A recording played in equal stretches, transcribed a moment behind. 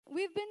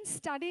we've been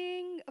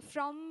studying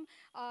from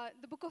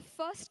the book of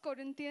First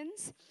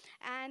Corinthians,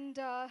 and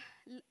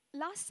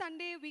last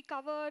Sunday we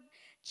covered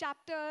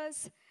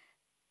chapters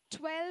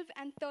 12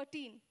 and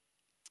 13.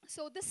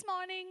 So this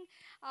morning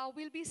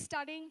we'll be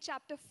studying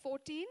chapter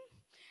 14.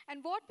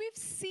 And what we've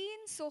seen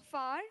so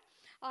far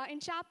in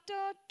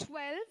chapter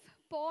 12,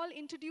 Paul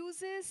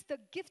introduces the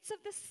gifts of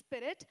the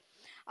Spirit,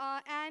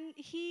 and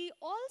he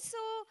also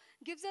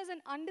gives us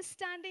an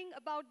understanding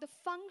about the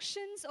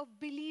functions of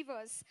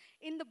believers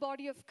in the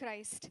body of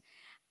Christ.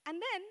 And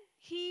then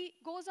he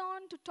goes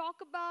on to talk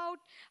about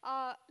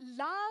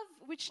love,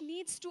 which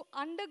needs to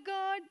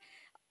undergird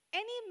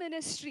any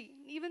ministry,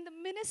 even the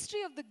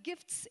ministry of the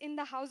gifts in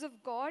the house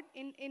of God.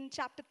 In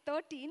chapter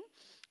 13,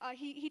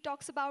 he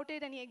talks about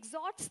it, and he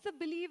exhorts the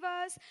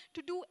believers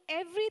to do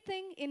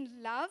everything in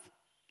love.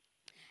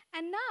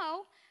 And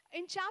now,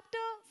 in chapter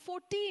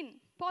 14,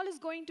 Paul is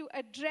going to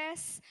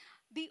address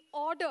the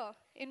order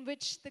in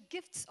which the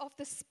gifts of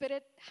the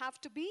Spirit have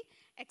to be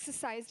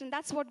exercised. And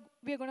that's what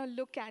we're going to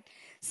look at.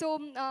 So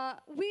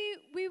we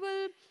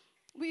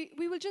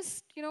will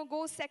just,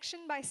 go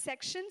section by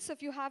section. So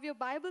if you have your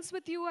Bibles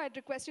with you, I'd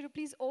request you to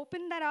please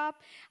open that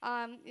up.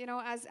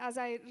 As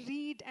I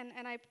read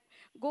and I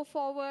go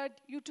forward,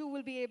 you too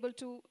will be able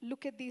to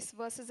look at these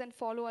verses and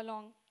follow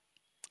along.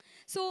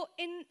 So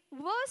in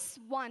verse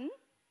 1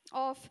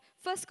 of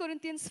 1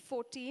 Corinthians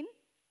 14,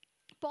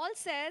 Paul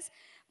says,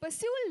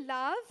 pursue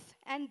love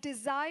and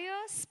desire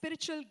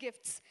spiritual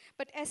gifts,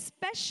 but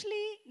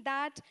especially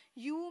that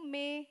you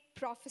may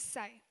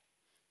prophesy.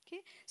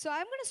 Okay, so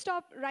I'm going to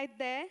stop right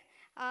there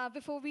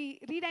before we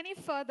read any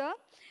further.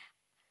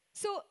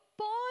 So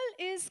Paul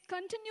is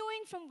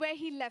continuing from where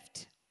he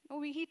left.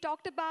 He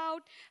talked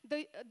about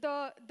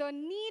the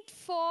need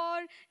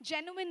for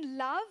genuine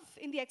love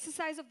in the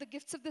exercise of the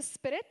gifts of the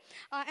Spirit.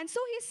 And so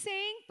he's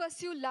saying,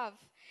 pursue love.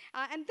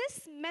 And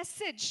this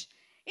message,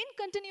 in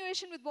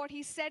continuation with what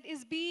he said,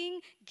 is being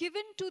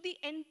given to the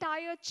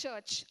entire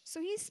church. So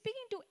he's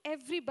speaking to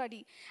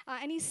everybody,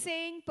 and he's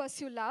saying,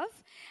 pursue love.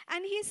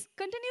 And he's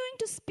continuing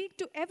to speak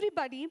to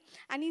everybody,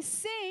 and he's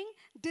saying,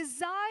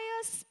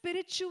 desire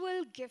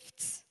spiritual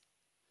gifts,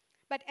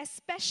 but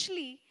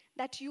especially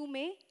that you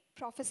may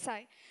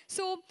prophesy.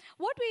 So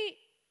what we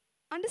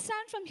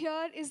understand from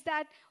here is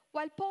that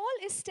while Paul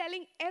is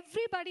telling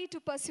everybody to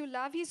pursue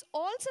love, he's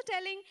also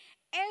telling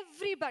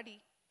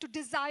everybody to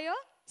desire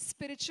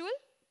spiritual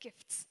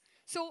gifts.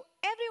 So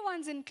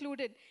everyone's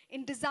included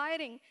in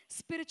desiring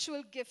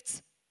spiritual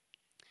gifts,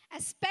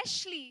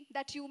 especially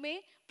that you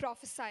may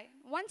prophesy.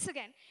 Once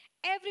again,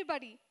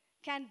 everybody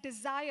can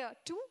desire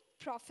to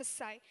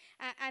prophesy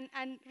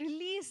and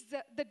release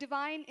the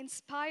divine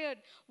inspired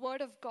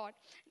word of God.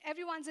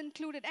 Everyone's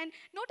included. And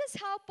notice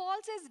how Paul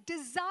says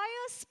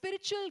desire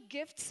spiritual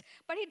gifts,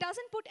 but he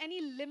doesn't put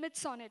any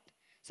limits on it.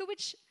 So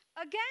which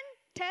again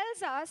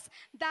tells us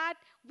that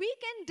we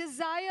can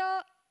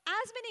desire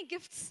as many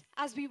gifts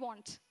as we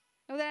want.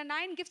 Now, there are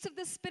 9 gifts of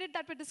the Spirit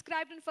that were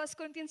described in 1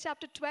 Corinthians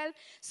chapter 12.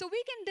 So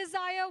we can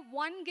desire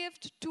 1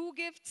 gift, 2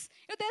 gifts.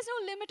 There's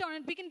no limit on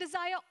it. We can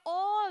desire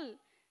all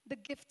the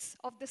gifts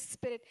of the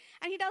Spirit.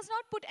 And he does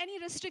not put any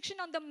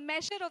restriction on the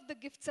measure of the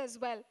gifts as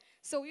well.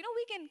 So, we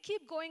can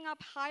keep going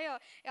up higher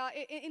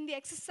in the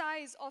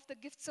exercise of the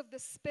gifts of the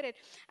Spirit.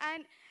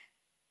 And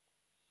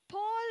Paul,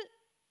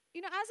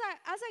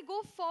 as I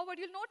go forward,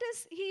 you'll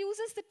notice he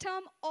uses the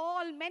term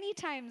all many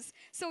times.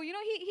 So,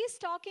 he's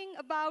talking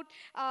about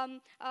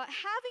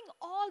having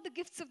all the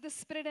gifts of the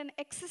Spirit and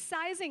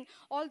exercising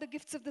all the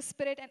gifts of the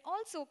Spirit, and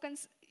also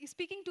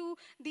speaking to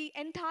the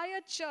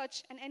entire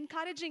church and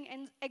encouraging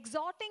and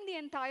exhorting the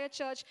entire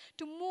church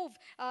to move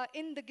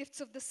in the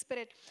gifts of the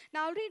Spirit.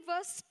 Now, I'll read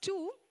verse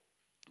 2.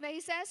 Where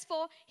he says,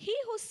 for he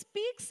who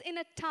speaks in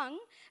a tongue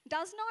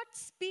does not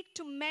speak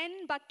to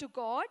men but to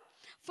God,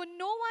 for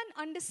no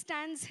one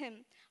understands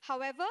him.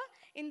 However,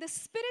 in the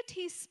Spirit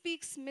he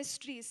speaks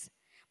mysteries.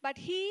 But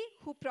he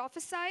who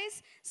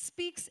prophesies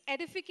speaks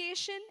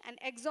edification and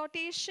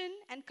exhortation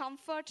and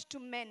comfort to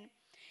men.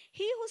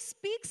 He who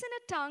speaks in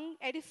a tongue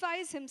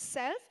edifies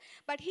himself,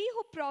 but he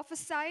who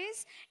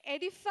prophesies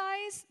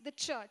edifies the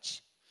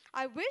church.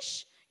 I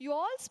wish you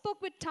all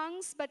spoke with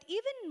tongues, but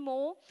even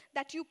more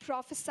that you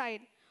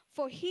prophesied.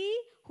 For he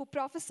who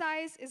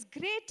prophesies is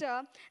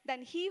greater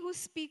than he who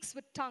speaks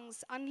with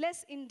tongues,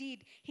 unless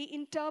indeed he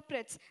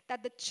interprets,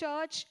 that the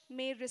church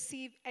may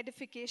receive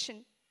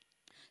edification.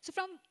 So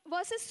from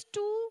verses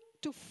 2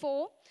 to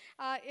 4,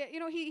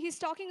 he's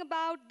talking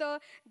about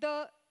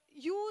the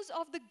use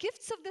of the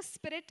gifts of the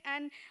Spirit,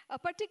 and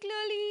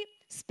particularly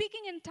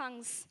speaking in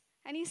tongues.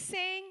 And he's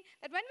saying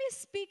that when we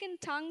speak in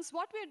tongues,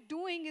 what we're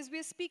doing is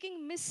we're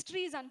speaking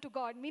mysteries unto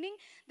God, meaning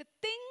the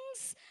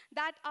things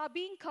that are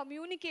being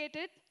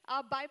communicated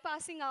are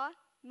bypassing our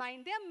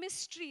mind. They are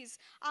mysteries.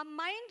 Our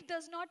mind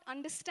does not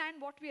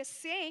understand what we are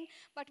saying,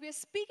 but we are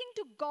speaking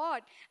to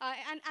God,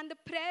 and the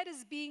prayer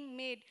is being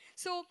made.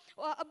 So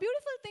a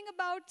beautiful thing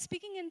about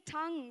speaking in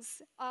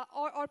tongues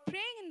or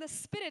praying in the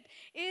Spirit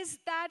is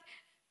that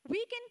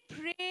we can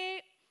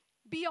pray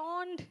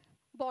beyond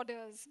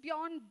borders,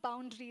 beyond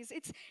boundaries.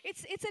 It's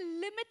a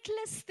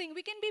limitless thing.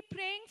 We can be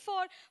praying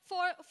for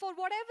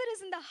whatever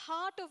is in the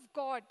heart of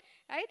God,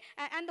 right?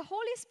 And the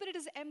Holy Spirit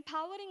is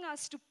empowering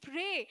us to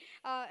pray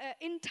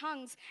in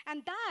tongues,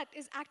 and that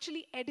is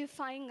actually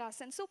edifying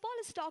us. And so Paul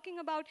is talking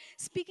about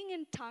speaking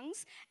in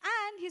tongues,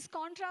 and he's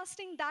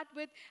contrasting that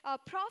with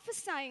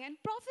prophesying. And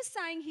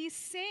prophesying, he's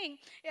saying,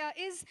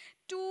 is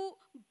to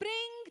bring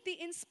the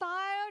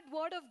inspired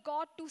word of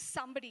God to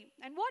somebody.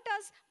 And what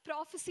does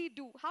prophecy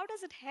do? How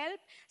does it help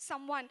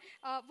someone?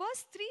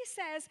 Verse 3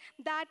 says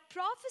that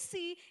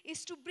prophecy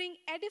is to bring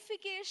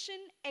edification,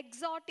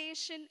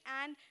 exhortation,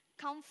 and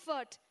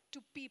comfort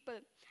to people,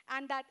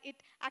 and that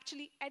it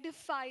actually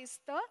edifies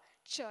the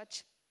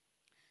church.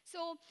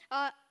 So,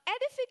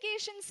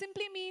 edification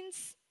simply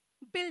means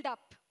build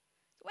up.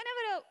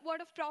 Whenever a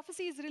word of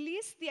prophecy is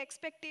released, the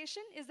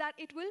expectation is that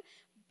it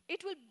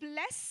will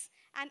bless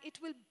and it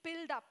will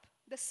build up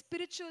the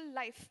spiritual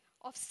life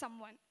of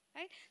someone.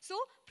 Right? So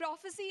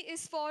prophecy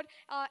is for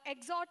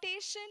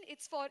exhortation,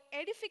 it's for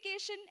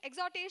edification.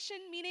 Exhortation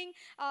meaning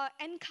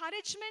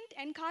encouragement,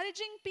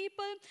 encouraging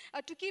people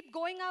to keep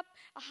going up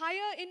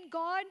higher in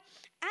God,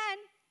 and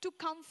to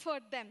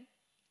comfort them.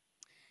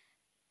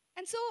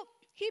 And so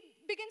he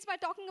begins by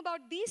talking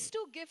about these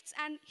two gifts,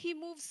 and he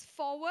moves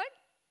forward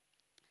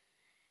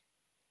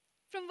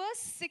from verse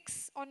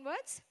 6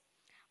 onwards.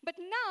 But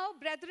now,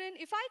 brethren,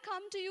 if I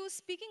come to you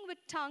speaking with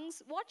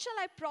tongues, what shall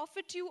I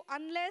profit you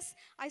unless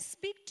I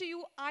speak to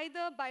you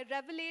either by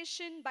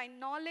revelation, by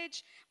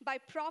knowledge, by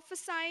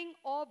prophesying,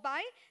 or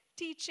by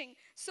teaching?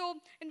 So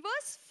in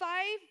verse 5,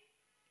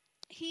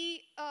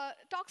 he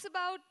talks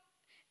about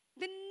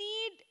the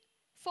need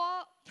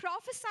for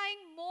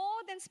prophesying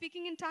more than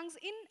speaking in tongues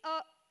in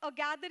a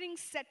gathering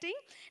setting.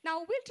 Now,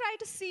 we'll try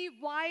to see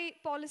why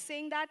Paul is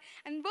saying that.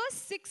 And verse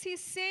 6,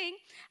 he's saying,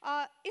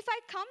 if I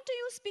come to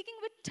you speaking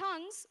with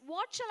tongues,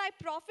 what shall I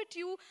profit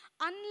you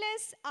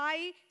unless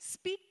I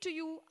speak to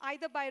you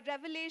either by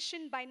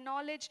revelation, by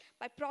knowledge,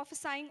 by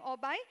prophesying, or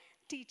by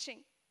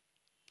teaching?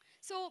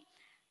 So,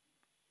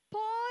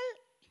 Paul,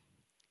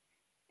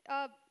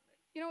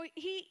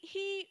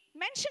 he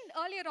mentioned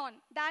earlier on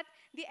that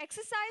the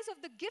exercise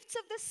of the gifts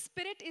of the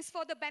Spirit is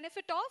for the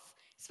benefit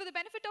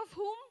of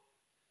whom?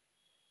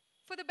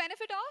 For the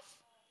benefit of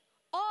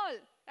all,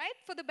 right?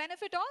 For the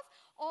benefit of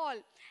all.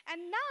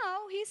 And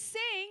now he's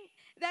saying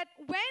that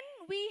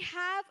when we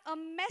have a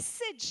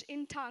message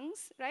in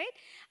tongues, right,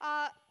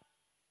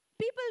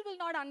 people will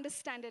not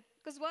understand it.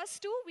 Because verse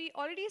 2, we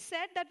already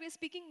said that we're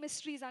speaking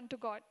mysteries unto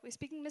God. We're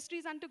speaking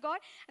mysteries unto God.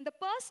 And the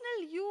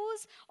personal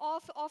use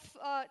of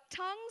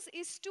tongues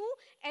is to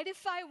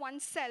edify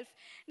oneself.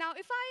 Now,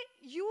 if I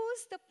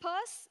use the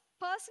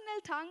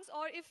personal tongues,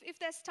 or if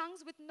there's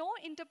tongues with no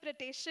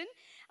interpretation,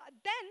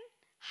 then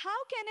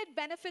how can it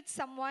benefit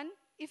someone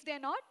if they're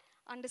not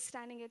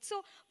understanding it?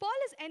 So Paul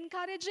is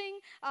encouraging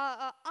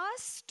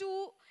us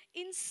to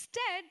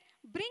instead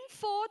bring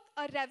forth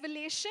a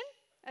revelation.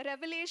 A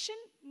revelation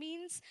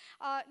means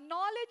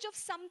knowledge of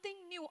something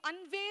new,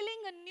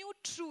 unveiling a new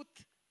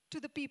truth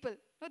to the people.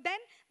 So then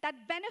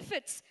that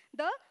benefits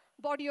the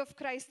body of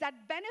Christ, that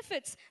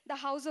benefits the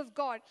house of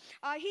God.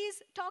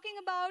 He's talking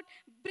about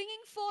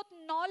bringing forth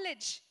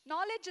knowledge.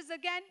 Knowledge is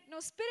again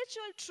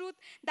spiritual truth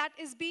that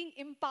is being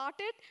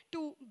imparted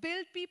to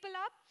build people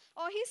up.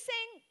 Or he's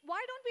saying,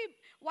 why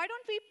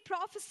don't we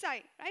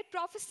prophesy, right?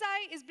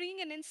 Prophesy is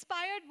bringing an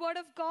inspired word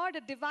of God,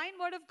 a divine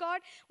word of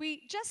God.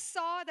 We just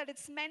saw that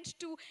it's meant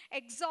to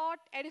exhort,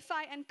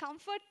 edify, and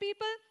comfort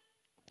people.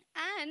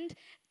 And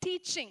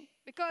teaching,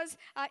 because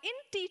in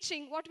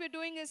teaching, what we're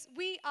doing is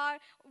we are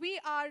bringing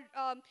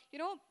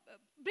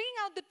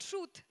out the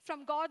truth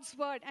from God's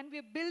word, and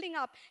we're building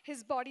up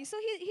His body. So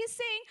he's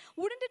saying,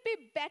 wouldn't it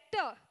be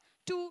better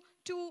to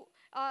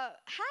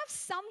have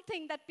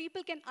something that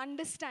people can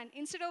understand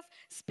instead of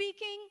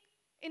speaking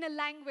in a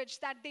language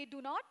that they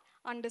do not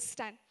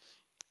understand?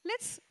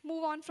 Let's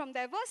move on from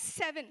there. Verse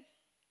 7.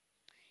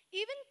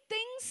 Even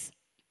things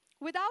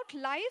without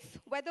life,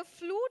 whether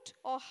flute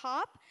or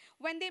harp,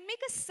 when they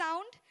make a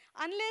sound,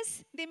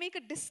 unless they make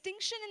a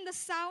distinction in the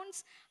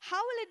sounds, how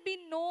will it be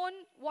known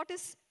what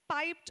is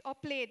piped or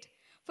played?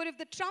 For if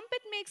the trumpet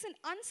makes an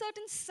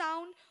uncertain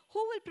sound, who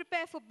will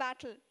prepare for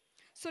battle?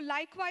 So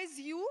likewise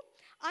you,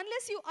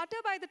 unless you utter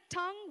by the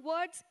tongue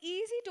words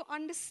easy to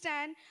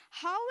understand,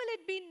 how will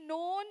it be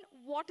known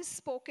what is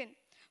spoken?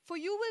 For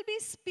you will be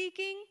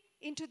speaking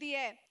into the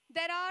air.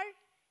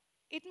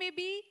 It may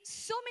be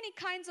so many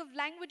kinds of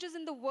languages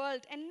in the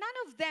world, and none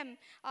of them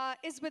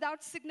is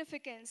without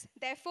significance.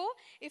 Therefore,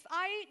 if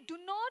I do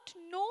not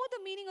know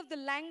the meaning of the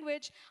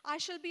language, I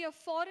shall be a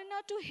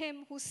foreigner to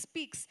him who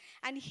speaks,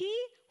 and he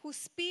who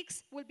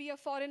speaks will be a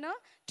foreigner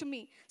to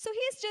me. So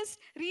he's just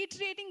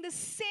reiterating the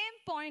same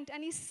point,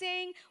 and he's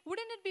saying,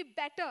 wouldn't it be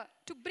better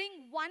to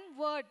bring one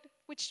word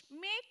which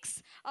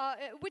makes,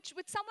 which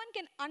someone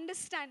can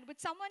understand, which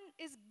someone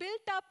is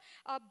built up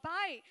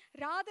by,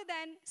 rather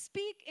than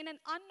speak in an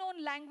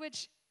unknown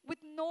language with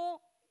no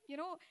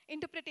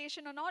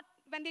interpretation, or not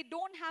when they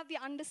don't have the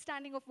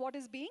understanding of what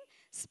is being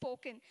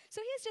spoken.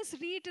 So he's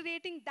just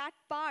reiterating that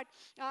part,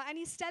 and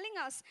he's telling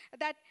us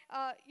that,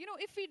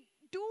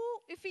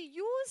 if we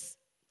use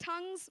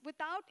tongues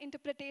without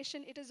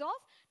interpretation, it is of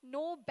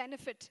no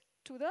benefit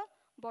to the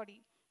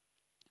body.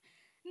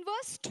 In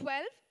verse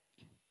 12,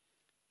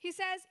 he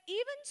says,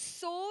 even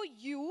so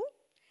you,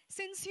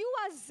 since you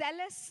are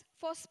zealous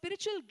for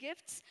spiritual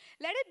gifts,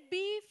 let it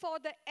be for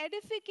the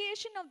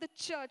edification of the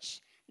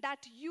church that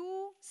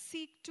you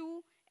seek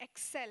to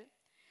excel.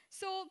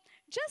 So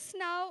just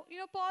now,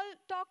 Paul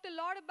talked a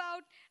lot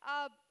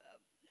about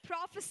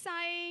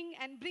prophesying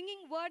and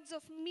bringing words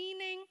of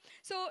meaning.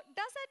 So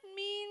does that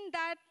mean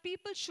that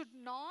people should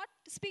not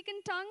speak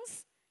in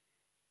tongues?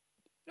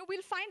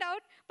 We'll find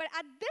out. But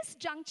at this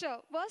juncture,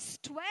 verse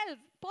 12,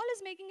 Paul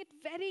is making it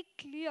very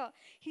clear.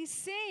 He's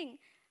saying,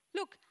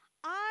 look,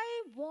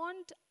 I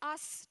want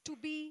us to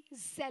be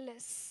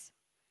zealous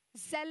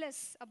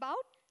about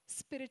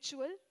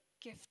spiritual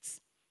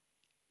gifts.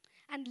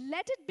 And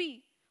let it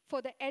be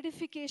for the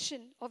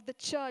edification of the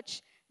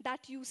church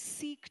that you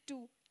seek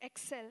to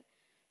excel.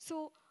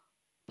 So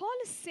Paul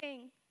is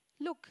saying,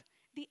 look,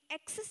 the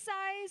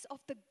exercise of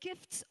the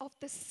gifts of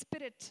the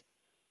Spirit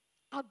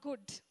are good.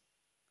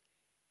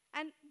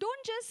 And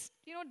don't just,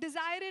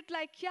 desire it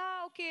like,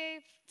 yeah, okay,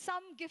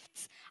 some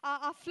gifts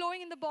are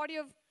flowing in the body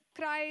of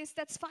Christ,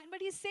 that's fine.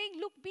 But he's saying,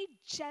 look, be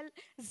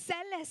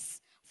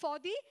zealous for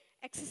the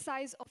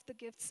exercise of the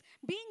gifts.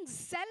 Being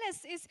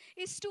zealous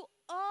is to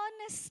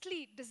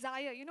earnestly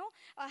desire,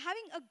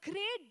 having a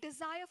great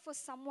desire for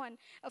someone,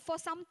 for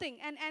something.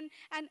 And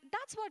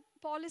that's what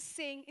Paul is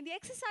saying. In the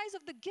exercise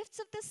of the gifts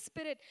of the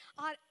Spirit,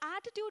 our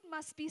attitude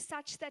must be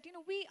such that,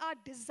 we are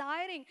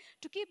desiring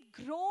to keep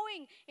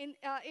growing in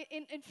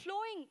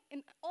flowing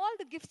in all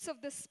the gifts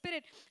of the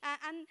Spirit.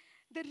 And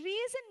the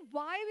reason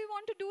why we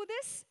want to do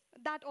this,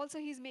 that also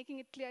he's making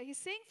it clear. He's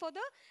saying for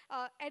the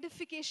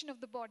edification of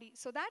the body,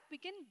 so that we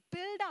can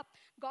build up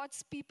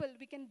God's people,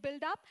 we can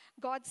build up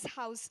God's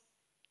house.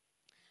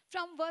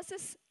 From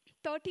verses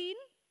 13,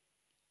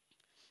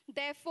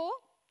 therefore,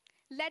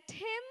 let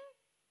him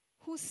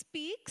who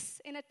speaks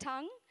in a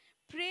tongue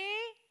pray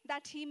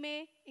that he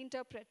may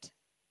interpret.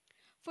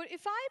 For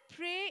if I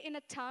pray in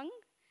a tongue,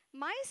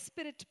 my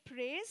spirit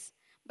prays,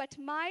 but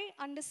my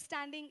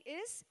understanding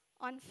is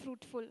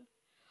unfruitful.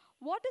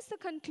 What is the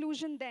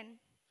conclusion then?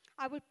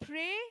 I will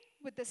pray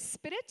with the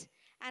Spirit,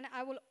 and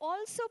I will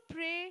also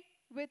pray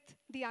with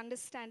the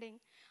understanding.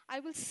 I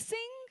will sing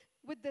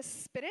with the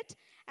Spirit,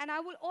 and I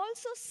will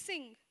also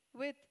sing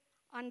with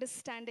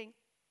understanding.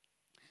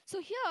 So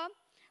here,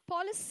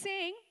 Paul is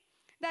saying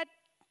that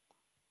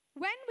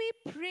when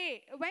we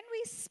pray, when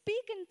we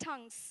speak in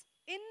tongues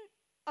in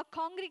a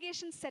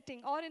congregation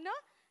setting or in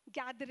a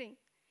gathering,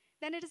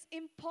 then it is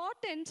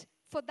important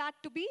for that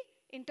to be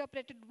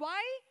interpreted.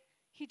 Why?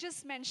 He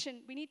just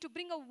mentioned we need to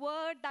bring a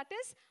word that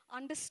is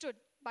understood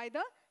by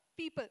the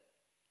people.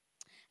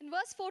 In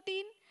verse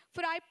 14,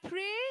 for I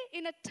pray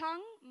in a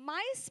tongue,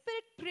 my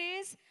spirit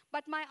prays,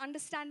 but my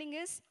understanding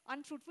is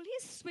unfruitful.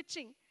 He's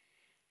switching.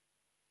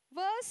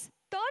 Verse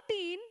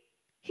 13,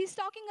 he's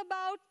talking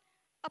about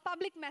a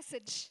public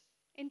message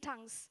in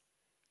tongues.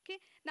 Okay,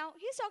 now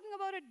he's talking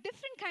about a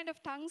different kind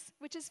of tongues,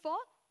 which is for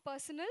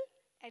personal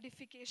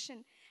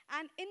edification.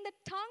 And in the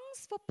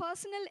tongues for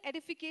personal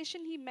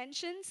edification, he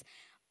mentions,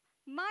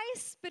 my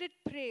spirit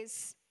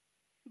prays,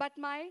 but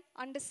my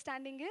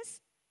understanding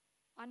is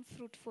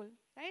unfruitful,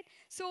 right?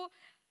 So,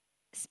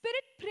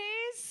 spirit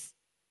prays,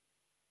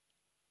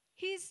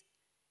 he's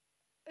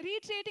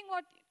reiterating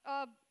what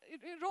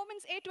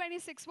Romans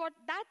 8:26, what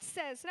that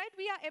says, right?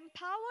 We are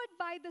empowered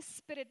by the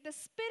Spirit. The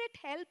Spirit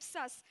helps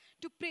us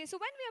to pray. So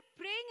when we are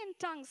praying in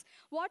tongues,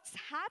 what's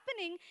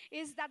happening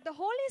is that the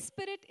Holy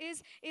Spirit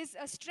is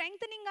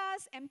strengthening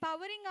us,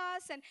 empowering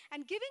us,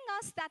 and giving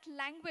us that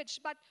language.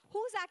 But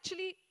who's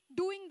actually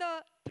doing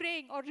the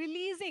praying or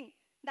releasing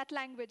that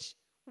language?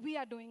 We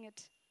are doing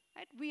it,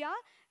 right? We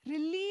are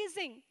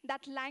releasing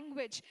that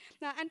language.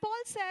 Now, and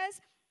Paul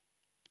says,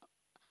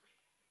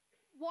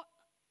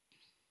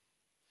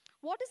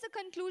 what is the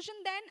conclusion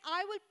then?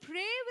 I will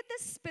pray with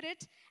the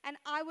Spirit, and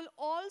I will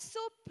also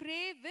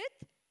pray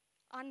with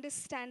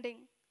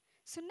understanding.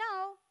 So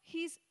now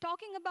he's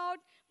talking about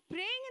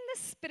praying in the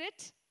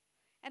Spirit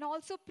and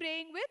also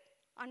praying with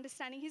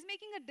understanding. He's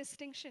making a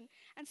distinction.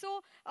 And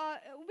so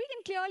we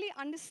can clearly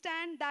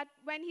understand that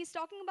when he's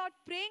talking about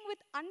praying with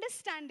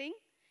understanding,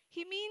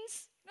 he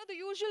means the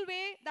usual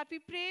way that we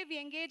pray, we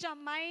engage our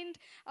mind,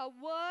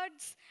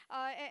 words,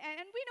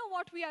 and we know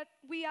what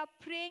we are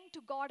praying to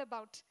God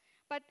about.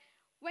 But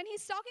when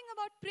he's talking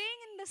about praying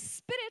in the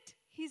Spirit,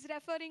 he's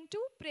referring to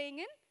praying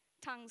in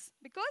tongues,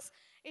 because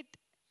it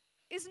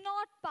is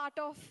not part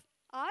of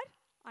our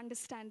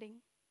understanding.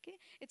 Okay,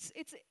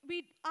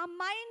 our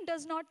mind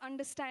does not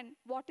understand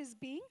what is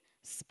being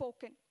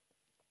spoken.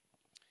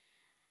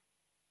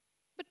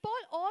 But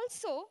Paul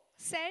also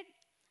said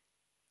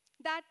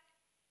that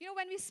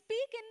when we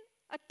speak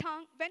in a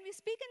tongue, when we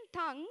speak in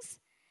tongues,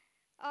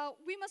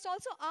 we must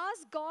also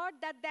ask God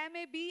that there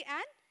may be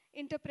an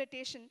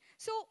interpretation.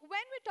 So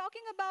when we're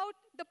talking about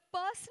the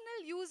personal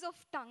use of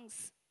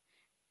tongues,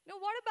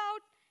 what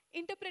about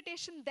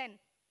interpretation then?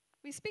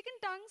 We speak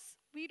in tongues,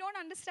 we don't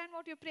understand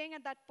what you're praying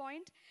at that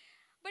point,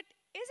 but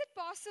is it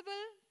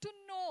possible to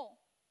know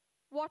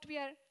what we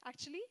are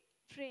actually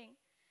praying?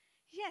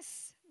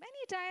 Yes,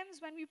 many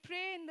times when we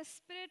pray in the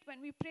Spirit,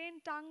 when we pray in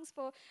tongues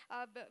for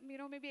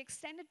maybe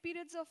extended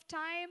periods of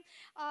time,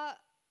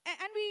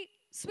 and we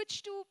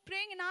switch to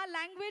praying in our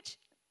language,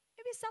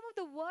 maybe some of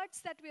the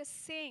words that we are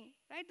saying,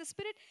 right? The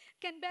Spirit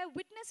can bear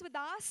witness with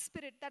our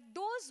spirit that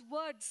those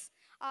words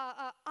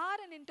are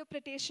an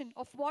interpretation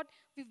of what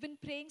we've been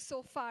praying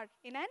so far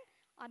in an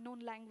unknown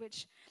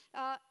language.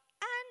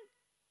 And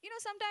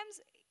sometimes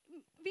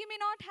we may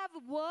not have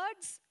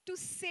words to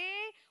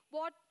say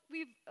what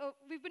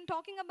we've been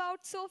talking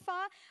about so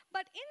far,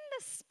 but in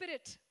the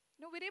Spirit,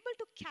 we're able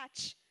to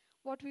catch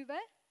what we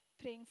were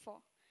praying for.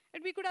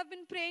 And we could have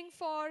been praying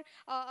for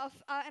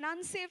an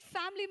unsaved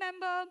family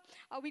member.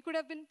 We could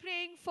have been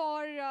praying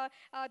for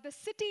the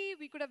city.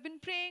 We could have been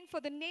praying for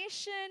the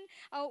nation.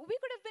 We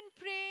could have been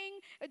praying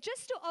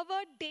just to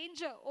avert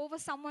danger over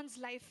someone's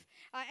life.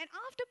 And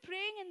after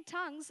praying in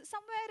tongues,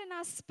 somewhere in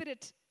our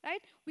spirit,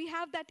 right, we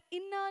have that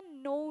inner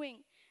knowing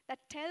that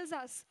tells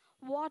us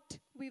what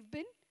we've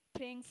been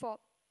praying for.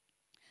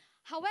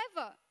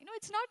 However,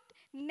 it's not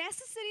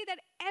necessary that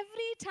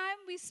every time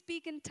we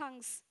speak in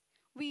tongues,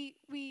 we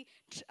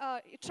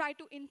try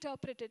to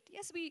interpret it.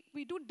 Yes,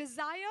 we do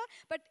desire,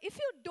 but if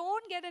you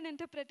don't get an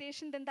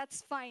interpretation, then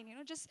that's fine.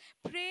 Just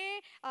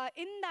pray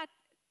in that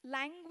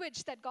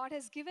language that God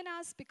has given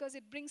us, because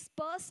it brings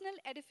personal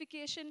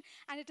edification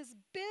and it is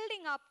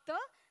building up the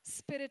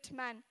spirit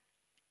man.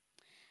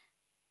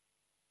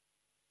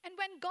 And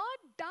when God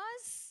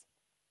does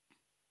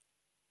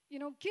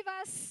give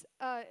us,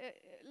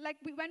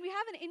 when we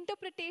have an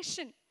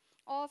interpretation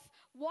of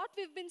what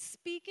we've been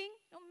speaking,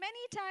 many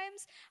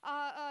times,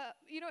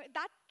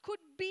 that could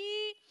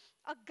be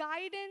a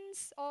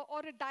guidance or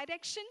a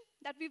direction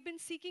that we've been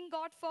seeking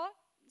God for,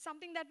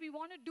 something that we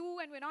want to do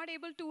and we're not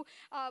able to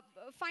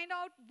find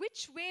out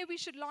which way we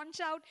should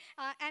launch out.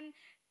 And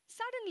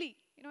suddenly,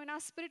 in our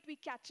spirit, we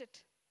catch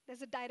it.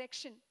 There's a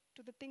direction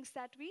to the things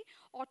that we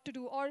ought to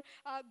do. Or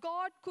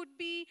God could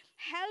be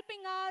helping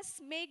us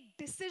make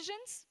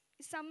decisions,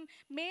 some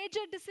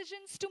major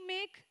decisions to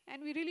make,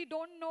 and we really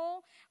don't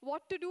know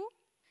what to do.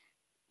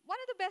 One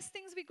of the best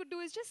things we could do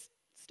is just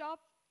stop,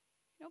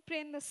 pray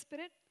in the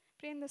Spirit.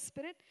 Pray in the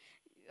Spirit.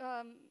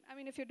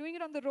 If you're doing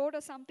it on the road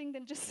or something,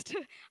 then just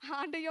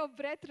under your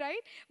breath,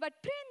 right? But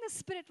pray in the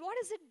Spirit. What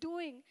is it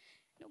doing?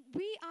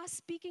 We are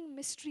speaking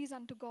mysteries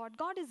unto God.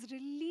 God is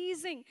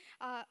releasing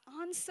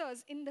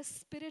answers in the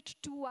Spirit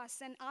to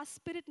us, and our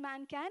spirit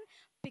man can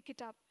pick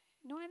it up.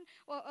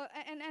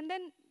 And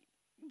then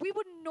we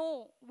would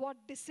know what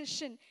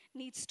decision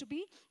needs to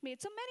be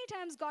made. So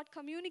many times God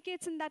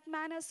communicates in that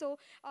manner. So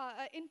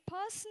in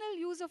personal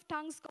use of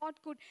tongues, God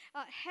could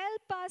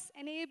help us,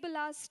 enable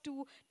us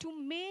to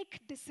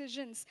make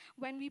decisions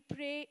when we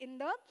pray in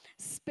the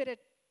Spirit.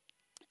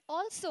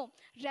 Also,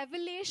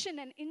 revelation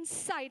and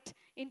insight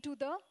into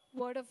the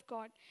Word of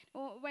God.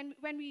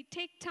 When we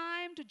take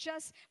time to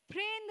just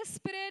pray in the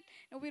Spirit,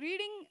 we're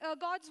reading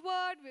God's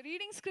Word, we're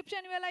reading Scripture,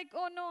 and we're like,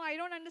 oh no, I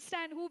don't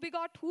understand who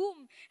begot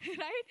whom,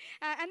 right?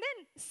 And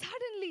then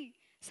suddenly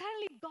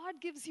God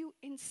gives you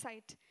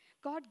insight.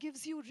 God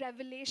gives you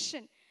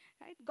revelation,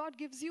 right? God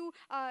gives you,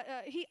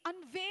 He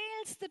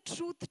unveils the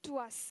truth to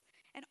us.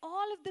 And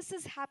all of this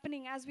is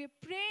happening as we're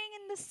praying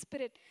in the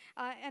Spirit.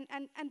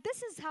 And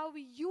this is how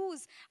we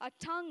use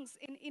tongues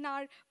in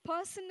our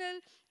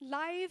personal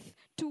life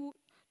to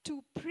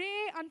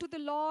pray unto the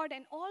Lord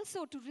and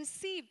also to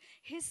receive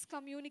His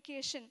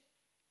communication.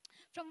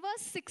 From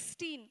verse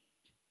 16.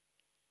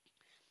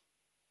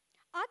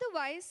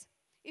 Otherwise,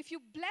 if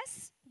you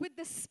bless with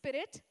the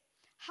Spirit,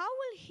 how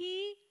will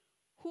he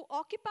who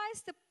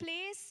occupies the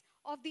place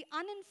of the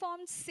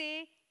uninformed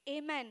say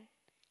amen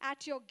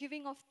at your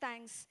giving of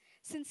thanks,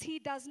 since he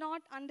does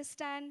not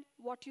understand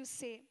what you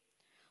say?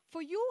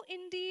 For you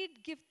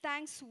indeed give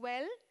thanks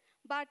well,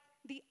 but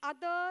the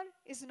other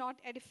is not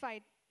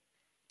edified.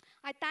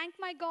 I thank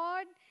my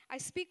God, I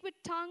speak with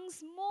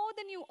tongues more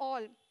than you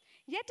all.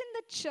 Yet in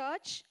the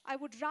church, I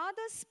would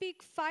rather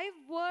speak 5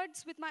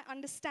 words with my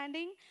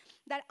understanding,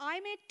 that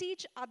I may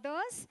teach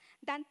others,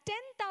 than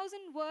 10,000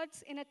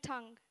 words in a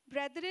tongue.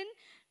 Brethren,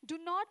 do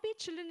not be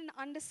children in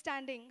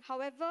understanding.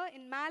 However,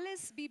 in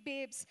malice be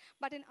babes,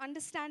 but in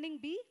understanding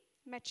be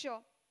mature.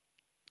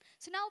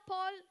 So now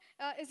Paul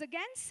is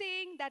again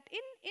saying that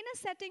in a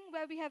setting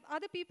where we have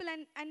other people,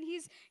 and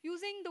he's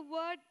using the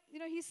word,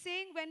 he's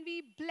saying when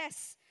we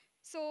bless.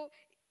 So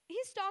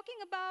he's talking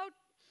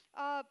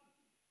about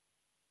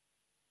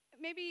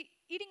maybe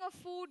eating of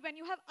food when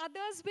you have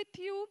others with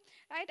you,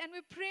 right? And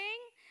we're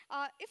praying.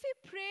 If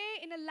we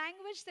pray in a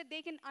language that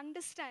they can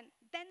understand,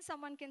 then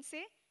someone can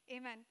say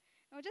amen.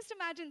 Now just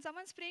imagine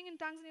someone's praying in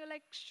tongues and you're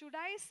like, should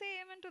I say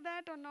amen to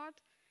that or not?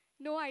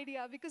 no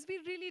idea, because we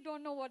really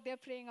don't know what they're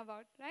praying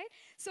about, right?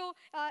 So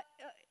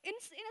in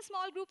a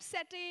small group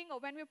setting, or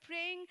when we're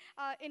praying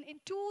in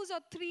twos or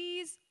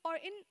threes, or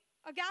in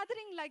a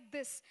gathering like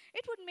this,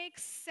 it would make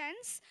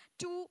sense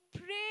to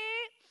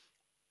pray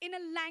in a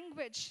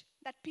language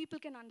that people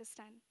can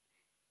understand,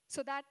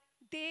 so that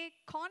they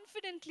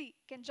confidently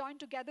can join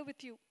together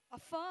with you,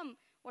 affirm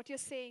what you're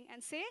saying,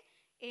 and say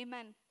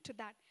amen to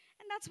that.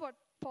 And that's what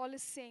Paul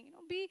is saying.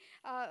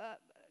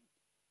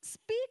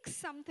 Speak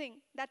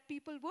something that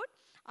people would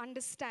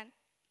understand.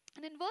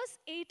 And in verse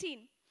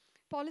 18,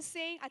 Paul is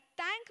saying, I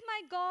thank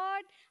my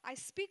God, I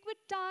speak with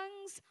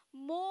tongues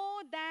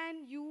more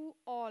than you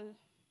all.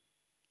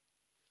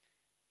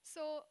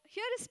 So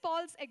here is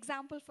Paul's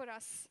example for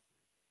us.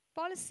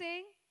 Paul is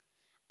saying,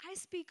 I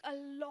speak a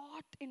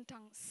lot in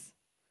tongues.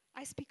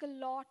 I speak a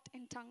lot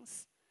in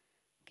tongues.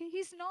 Okay,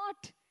 he's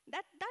not.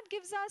 That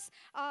gives us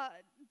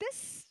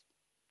this,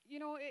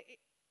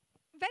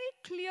 very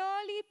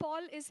clearly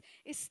Paul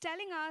is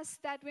telling us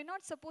that we're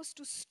not supposed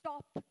to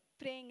stop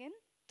praying in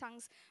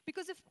tongues.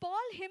 Because if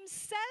Paul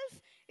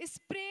himself is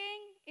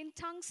praying in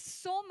tongues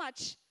so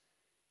much,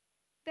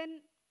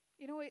 then,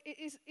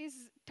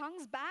 is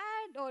tongues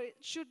bad, or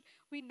should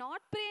we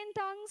not pray in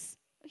tongues?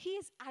 He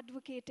is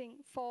advocating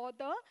for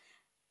the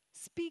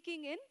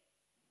speaking in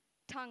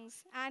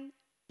tongues and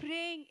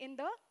praying in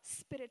the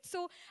Spirit.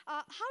 So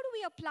how do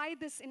we apply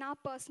this in our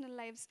personal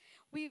lives?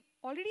 We've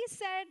already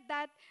said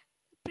that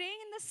praying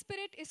in the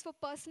Spirit is for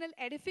personal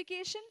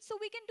edification, so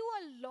we can do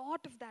a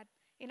lot of that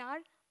in our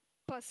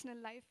personal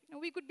life.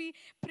 We could be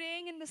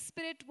praying in the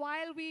Spirit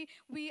while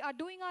we are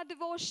doing our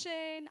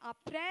devotion, our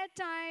prayer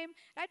time,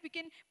 right? We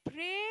can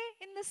pray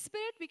in the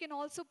Spirit. We can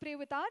also pray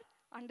with our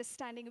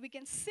understanding. We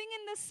can sing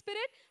in the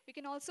Spirit. We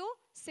can also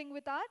sing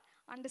with our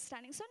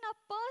understanding. So in our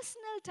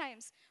personal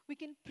times, we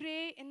can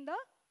pray in the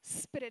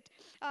Spirit.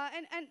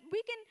 And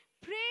we can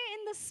pray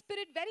in the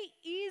Spirit very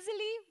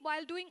easily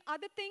while doing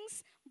other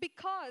things,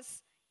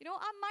 because, our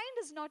mind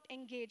is not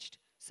engaged.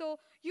 So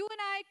you and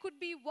I could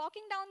be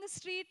walking down the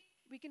street,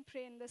 we can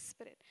pray in the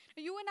Spirit.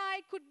 You and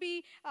I could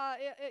be,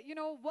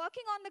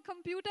 working on the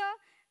computer,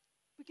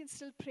 we can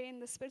still pray in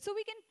the Spirit. So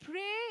we can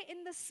pray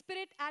in the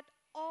Spirit at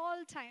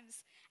all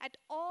times. At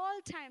all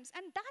times.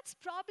 And that's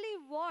probably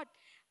what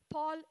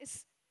Paul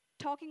is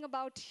talking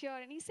about here.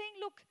 And he's saying,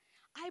 look,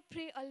 I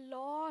pray a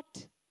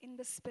lot in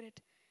the Spirit.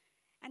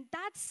 And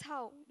that's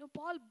how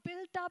Paul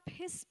built up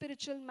his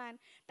spiritual man.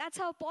 That's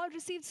how Paul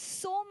received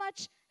so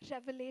much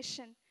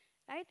revelation,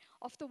 right,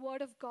 of the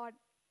Word of God.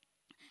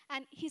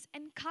 And he's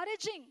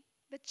encouraging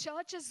the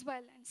church as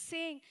well, and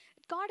saying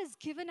that God has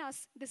given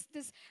us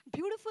this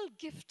beautiful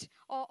gift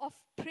of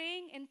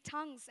praying in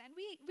tongues. And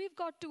we've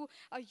got to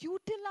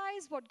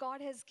utilize what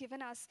God has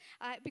given us,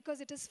 because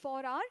it is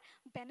for our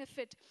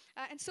benefit.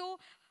 And so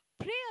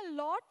pray a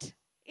lot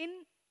in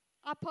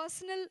our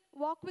personal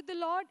walk with the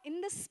Lord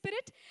in the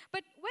Spirit.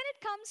 But when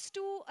it comes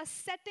to a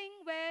setting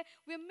where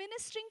we're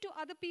ministering to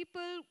other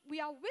people,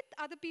 we are with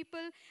other people,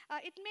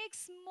 it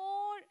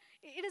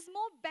is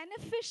more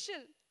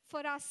beneficial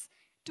for us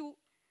to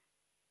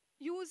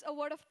use a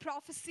word of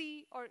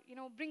prophecy, or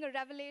bring a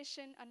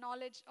revelation, a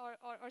knowledge,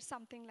 or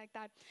something like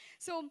that.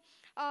 So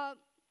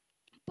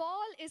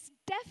Paul is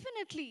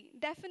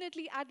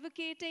definitely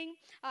advocating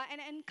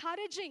and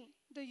encouraging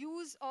the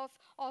use of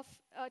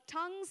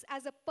tongues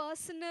as a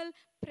personal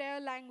prayer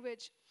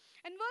language.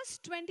 And verse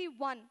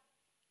 21,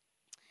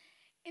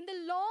 in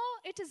the law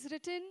it is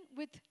written,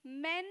 with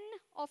men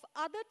of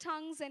other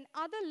tongues and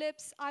other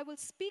lips I will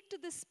speak to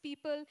this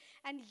people,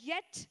 and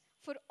yet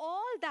for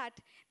all that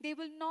they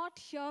will not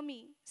hear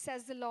me,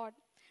 says the Lord.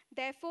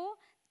 Therefore,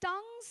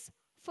 tongues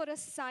for a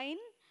sign,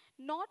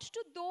 not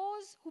to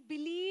those who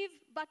believe,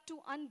 but to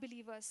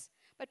unbelievers.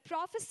 But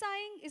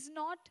prophesying is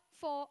not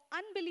for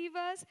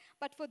unbelievers,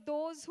 but for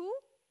those who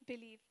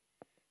believe.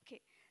 Okay,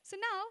 so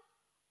now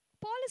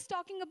Paul is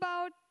talking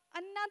about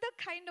another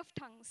kind of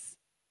tongues.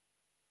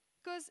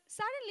 Because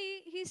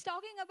suddenly he's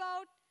talking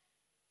about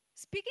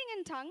speaking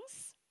in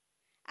tongues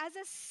as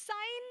a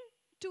sign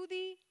to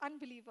the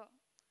unbeliever.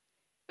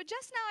 But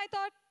just now I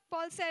thought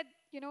Paul said,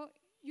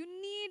 you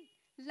need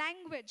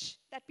language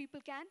that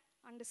people can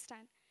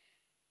understand.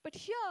 But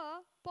here,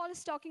 Paul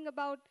is talking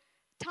about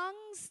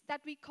tongues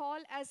that we call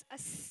as a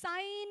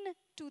sign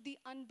to the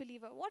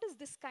unbeliever. What is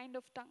this kind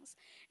of tongues?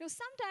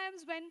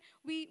 Sometimes when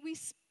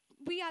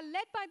we are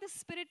led by the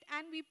Spirit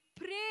and we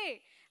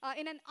pray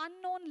in an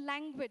unknown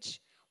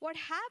language, what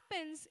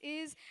happens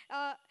is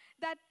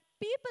that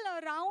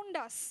people around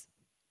us,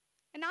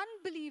 an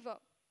unbeliever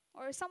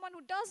or someone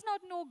who does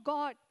not know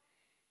God,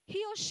 he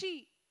or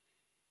she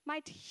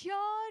might hear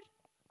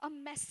a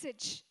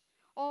message,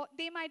 or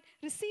they might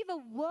receive a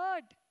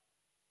word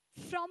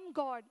from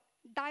God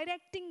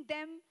directing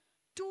them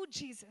to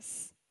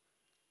Jesus.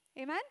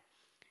 Amen?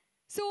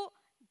 So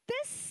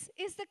this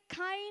is the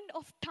kind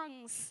of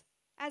tongues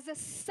as a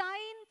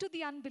sign to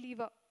the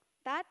unbeliever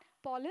that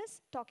Paul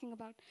is talking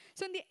about.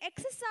 So in the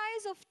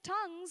exercise of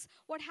tongues,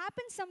 what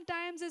happens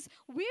sometimes is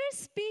we're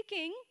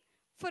speaking,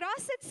 for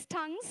us it's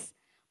tongues,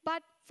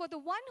 but for the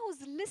one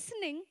who's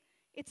listening,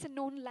 it's a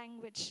known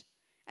language.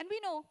 And we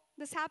know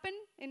this happened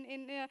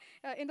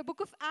in the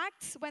book of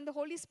Acts when the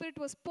Holy Spirit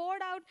was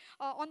poured out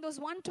on those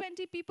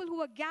 120 people who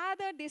were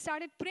gathered. They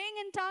started praying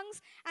in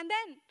tongues. And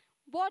then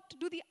what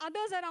do the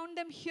others around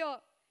them hear?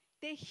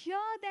 They hear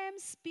them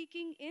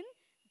speaking in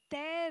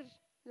their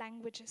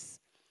languages,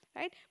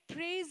 right?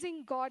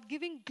 Praising God,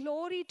 giving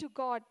glory to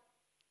God.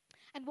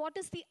 And what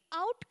is the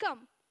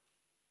outcome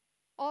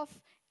of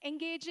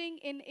engaging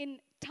in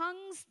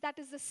tongues that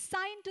is a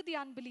sign to the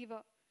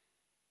unbeliever?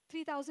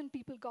 3,000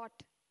 people got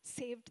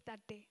saved that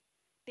day.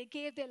 They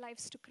gave their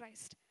lives to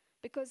Christ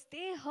because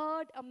they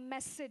heard a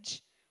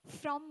message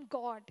from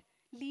God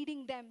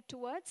leading them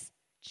towards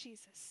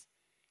Jesus.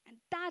 And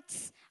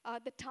that's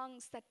the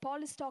tongues that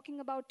Paul is talking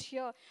about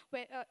here,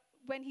 where,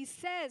 when he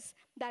says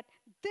that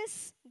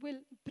this will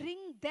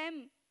bring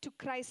them to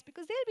Christ,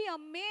 because they'll be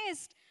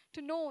amazed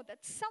to know that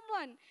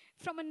someone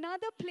from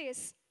another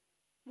place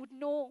would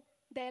know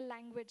their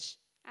language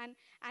and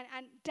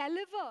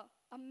deliver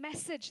a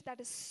message that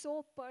is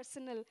so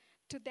personal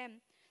to them.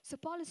 So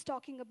Paul is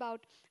talking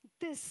about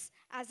this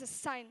as a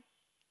sign.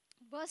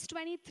 Verse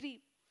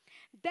 23,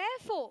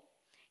 therefore,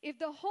 if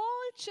the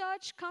whole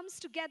church comes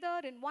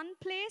together in one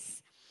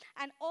place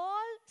and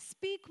all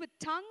speak with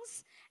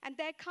tongues, and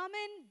there come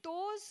in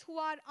those who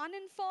are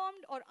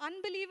uninformed or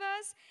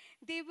unbelievers,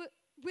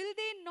 will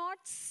they not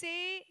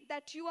say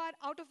that you are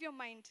out of your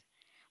mind?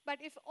 But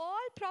if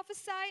all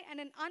prophesy and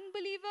an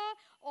unbeliever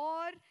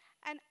or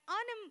an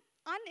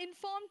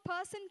uninformed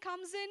person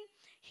comes in,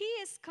 he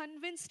is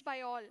convinced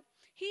by all.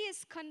 He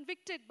is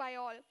convicted by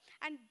all.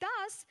 And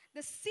thus,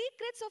 the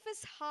secrets of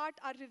his heart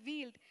are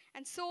revealed.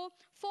 And so,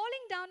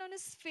 falling down on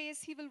his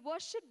face, he will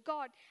worship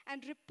God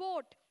and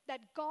report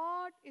that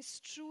God is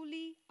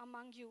truly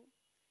among you.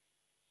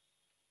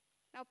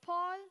 Now,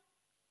 Paul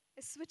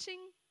is switching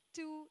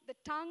to the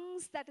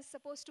tongues that is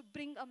supposed to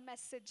bring a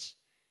message,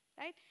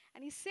 right?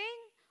 And he's saying,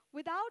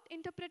 without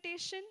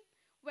interpretation,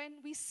 when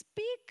we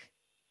speak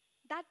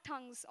that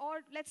tongues,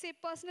 or let's say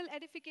personal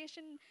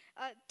edification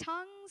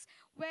tongues,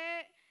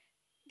 where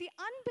the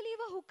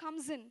unbeliever who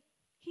comes in,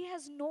 he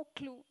has no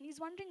clue. And he's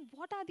wondering,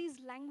 what are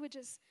these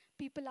languages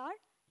people are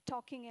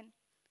talking in,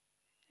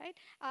 right?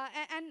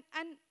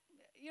 And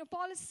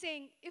Paul is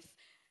saying, if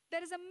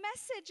there is a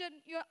message and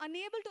you're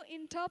unable to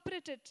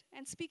interpret it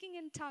and speaking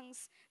in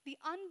tongues, the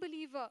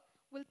unbeliever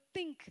will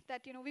think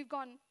that, we've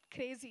gone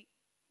crazy.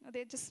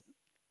 They're just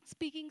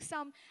speaking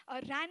some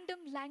random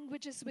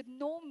languages with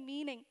no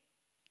meaning.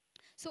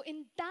 So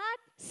in that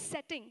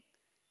setting,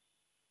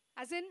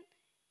 as in,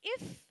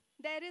 if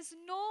there is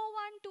no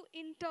one to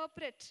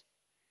interpret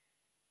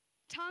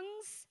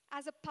tongues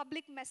as a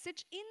public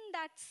message in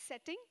that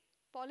setting,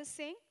 Paul is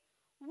saying,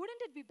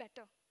 wouldn't it be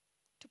better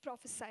to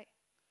prophesy?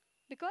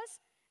 Because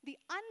the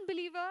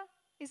unbeliever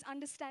is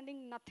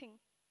understanding nothing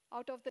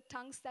out of the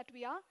tongues that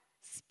we are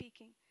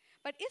speaking.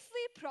 But if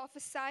we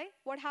prophesy,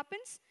 what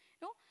happens?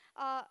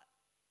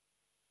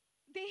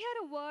 They hear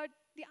a word,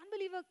 the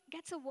unbeliever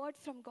gets a word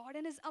from God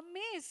and is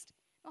amazed.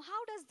 Now,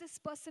 how does this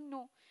person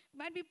know? We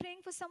might be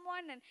praying for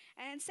someone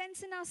and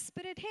sense in our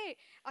spirit, hey,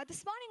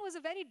 this morning was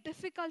a very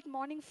difficult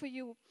morning for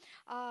you.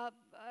 While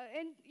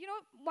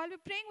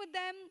we're praying with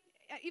them,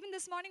 even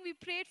this morning we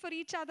prayed for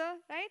each other,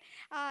 right?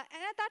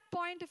 And at that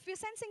point, if we're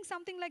sensing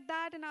something like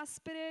that in our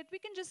spirit, we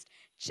can just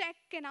check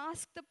and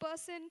ask the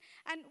person.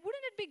 And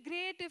wouldn't it be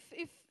great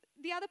if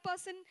the other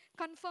person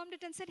confirmed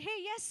it and said,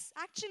 hey, yes,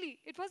 actually,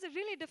 it was a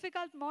really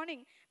difficult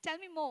morning. Tell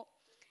me more.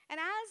 And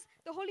as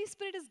the Holy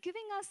Spirit is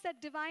giving us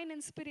that divine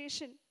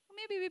inspiration,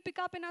 maybe we pick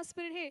up in our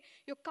spirit, hey,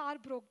 your car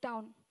broke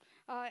down.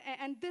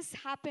 And this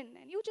happened.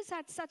 And you just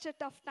had such a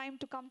tough time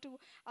to come to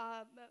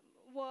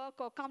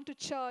work or come to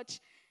church.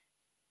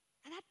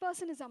 And that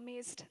person is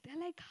amazed. They're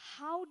like,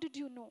 how did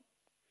you know?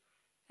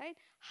 Right?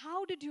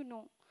 How did you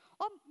know?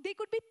 Or they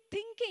could be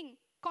thinking,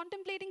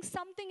 contemplating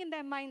something in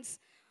their minds.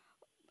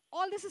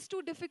 All this is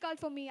too difficult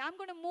for me. I'm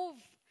going to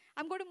move.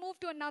 I'm going to move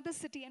to another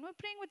city. And we're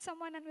praying with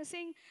someone and we're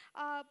saying,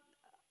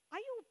 are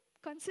you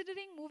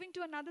considering moving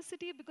to another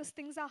city because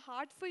things are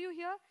hard for you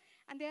here?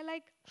 And they're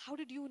like, how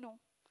did you know?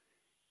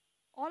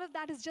 All of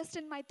that is just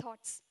in my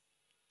thoughts.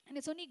 And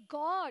it's only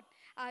God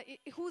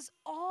who's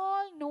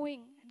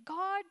all-knowing.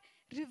 God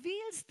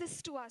reveals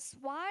this to us.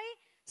 Why?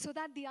 So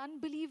that the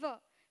unbeliever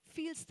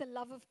feels the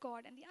love of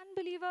God. And the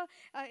unbeliever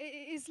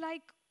is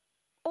like,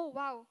 oh,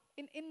 wow.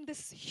 In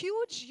this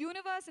huge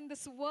universe, in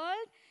this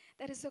world,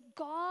 there is a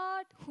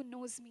God who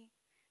knows me.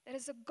 There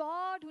is a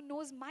God who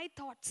knows my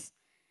thoughts.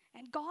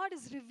 And God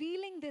is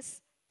revealing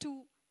this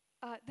to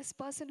this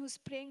person who's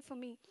praying for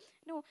me.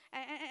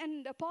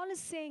 And Paul is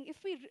saying,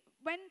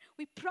 when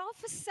we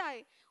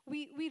prophesy,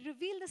 we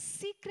reveal the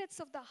secrets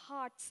of the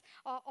hearts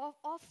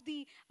of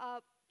the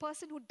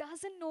person who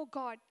doesn't know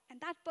God. And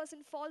that person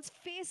falls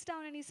face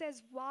down and he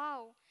says,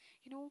 wow,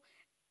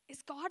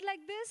 is God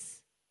like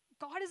this?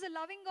 God is a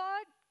loving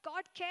God.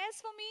 God cares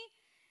for me.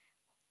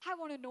 I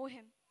want to know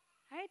him.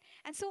 right?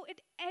 And so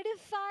it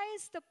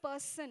edifies the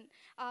person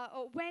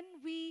when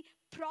we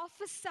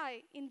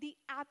prophesy in the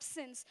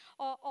absence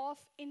of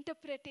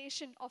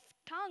interpretation of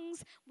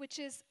tongues, which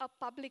is a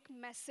public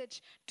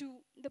message to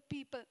the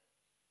people.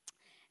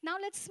 Now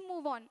let's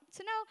move on.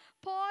 So now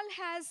Paul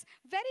has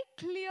very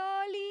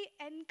clearly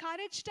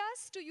encouraged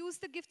us to use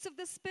the gifts of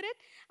the Spirit,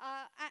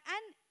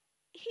 and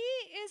he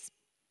is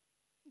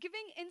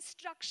giving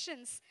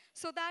instructions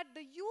so that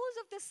the use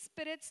of the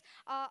spirits,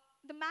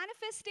 the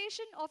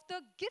manifestation of the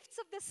gifts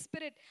of the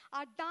Spirit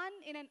are done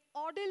in an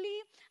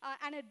orderly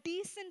and a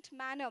decent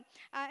manner.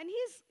 And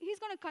he's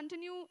going to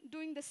continue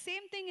doing the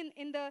same thing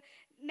in the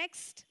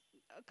next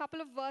couple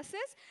of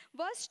verses.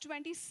 Verse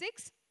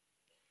 26,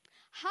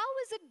 how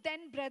is it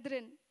then,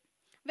 brethren,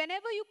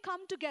 whenever you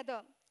come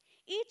together,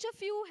 each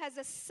of you has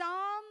a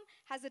psalm,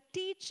 has a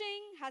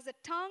teaching, has a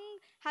tongue,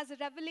 has a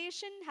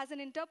revelation, has an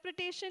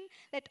interpretation.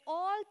 Let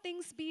all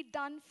things be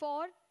done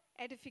for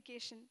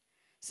edification.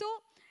 So,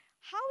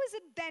 how is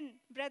it then,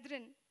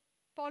 brethren?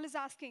 Paul is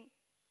asking.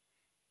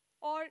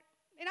 Or,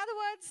 in other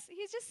words,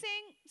 he's just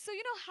saying, so,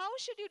 how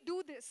should you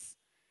do this?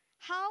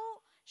 How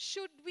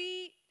should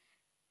we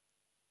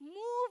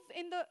move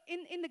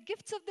in the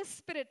gifts of the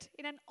Spirit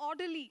in an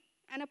orderly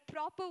and a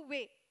proper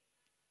way?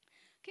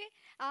 Okay,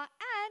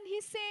 and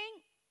he's saying,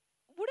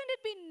 wouldn't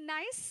it be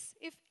nice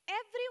if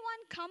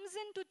everyone comes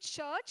into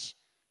church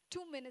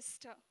to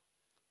minister,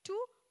 to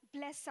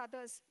bless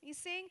others? He's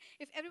saying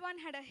if everyone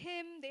had a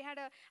hymn, they had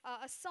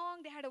a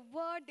song, they had a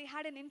word, they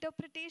had an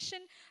interpretation,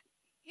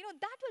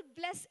 that will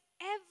bless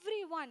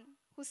everyone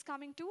who's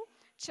coming to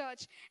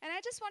church. And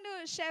I just want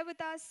to share with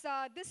us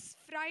this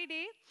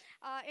Friday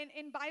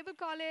in Bible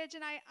college,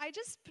 and I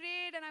just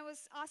prayed and I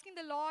was asking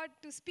the Lord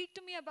to speak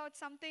to me about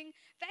something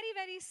very,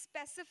 very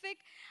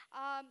specific.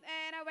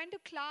 And I went to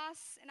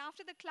class, and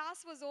after the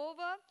class was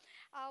over,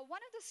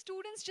 one of the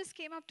students just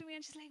came up to me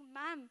and she's like,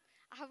 "Ma'am,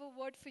 I have a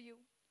word for you,"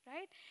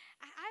 right?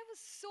 I was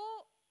so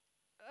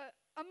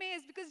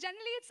amazed, because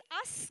generally it's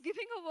us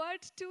giving a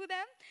word to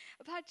them,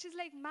 but she's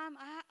like, "Ma'am,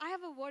 I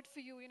have a word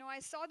for you.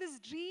 I saw this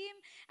dream,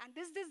 and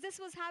this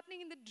was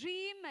happening in the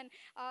dream, and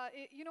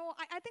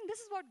I think this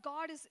is what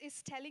God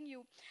is telling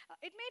you."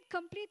 It made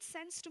complete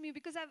sense to me,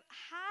 because I've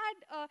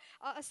had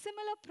a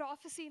similar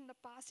prophecy in the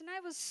past, and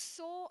I was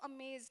so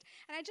amazed,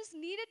 and I just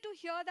needed to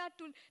hear that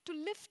to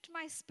lift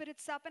my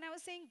spirits up. And I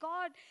was saying,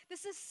 "God,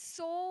 this is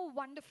so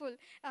wonderful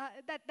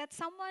that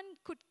someone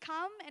could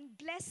come and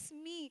bless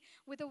me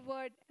with a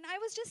word." And I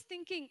was just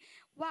thinking,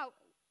 wow,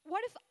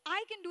 what if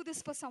I can do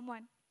this for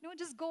someone?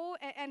 Just go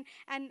and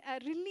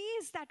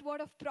release that word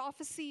of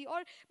prophecy,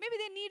 or maybe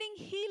they're needing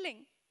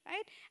healing,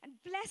 right?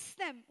 And bless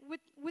them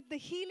with the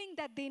healing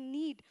that they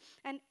need.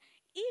 And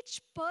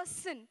each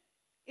person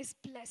is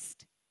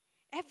blessed.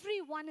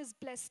 Everyone is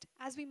blessed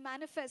as we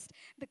manifest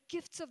the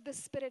gifts of the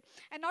Spirit.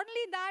 And not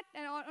only that,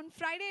 and on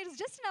Friday, it's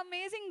just an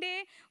amazing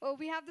day.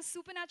 We have the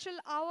supernatural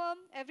hour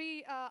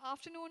every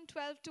afternoon,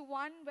 12 to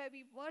 1, where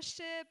we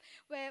worship,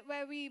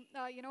 where we,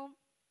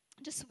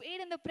 just wait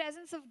in the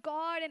presence of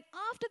God. And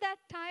after that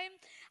time,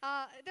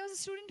 there was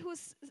a student who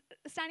was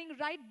standing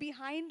right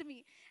behind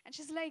me. And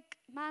she's like,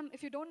 "Ma'am,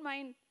 if you don't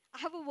mind, I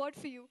have a word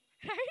for you."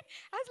 Right?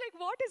 I was like,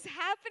 what is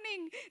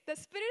happening? The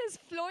Spirit is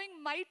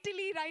flowing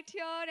mightily right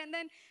here. And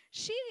then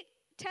she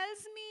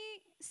tells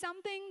me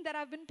something that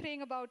I've been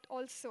praying about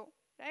also,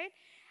 right?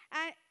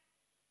 And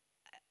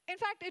in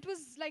fact, it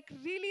was like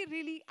really,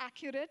 really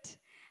accurate.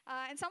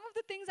 And some of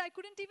the things I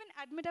couldn't even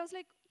admit. I was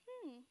like,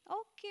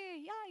 okay,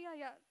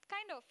 yeah,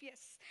 kind of,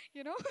 yes,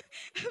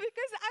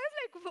 because I was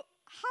like,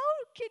 how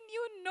can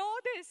you know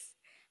this?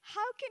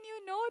 How can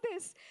you know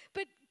this?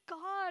 But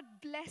God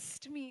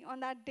blessed me on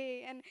that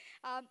day. And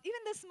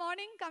even this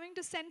morning, coming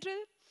to Central,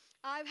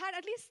 I've had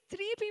at least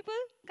 3 people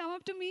come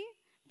up to me,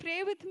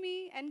 pray with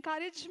me,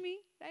 encourage me,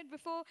 right,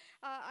 before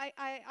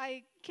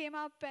I came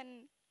up.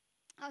 And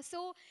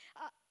so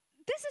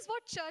this is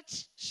what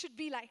church should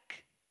be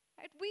like.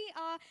 Right? We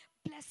are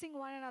blessing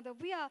one another.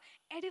 We are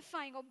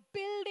edifying or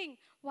building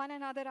one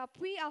another up.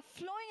 We are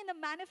flowing in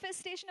the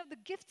manifestation of the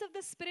gifts of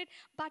the Spirit,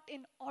 but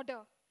in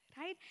order,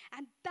 right?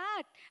 And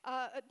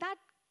that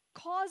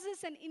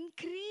causes an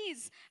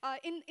increase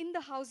in the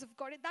house of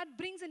God. That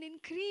brings an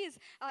increase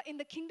in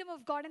the kingdom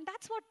of God. And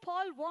that's what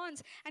Paul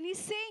wants. And he's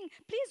saying,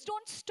 please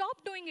don't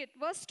stop doing it.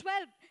 Verse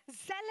 12,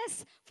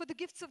 zealous for the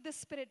gifts of the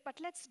Spirit, but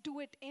let's do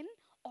it in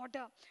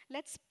order.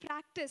 Let's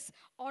practice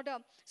order.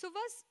 So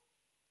verse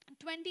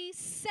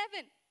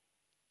 27,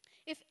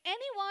 if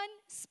anyone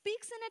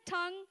speaks in a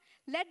tongue,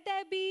 let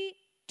there be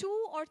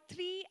 2 or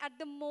 3 at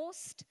the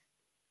most,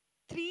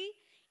 3,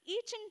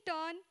 each in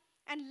turn,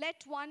 and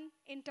let one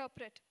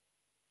interpret.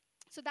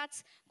 So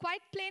that's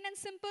quite plain and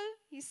simple.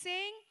 He's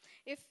saying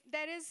if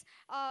there is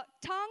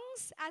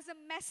tongues as a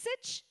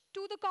message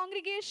to the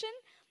congregation,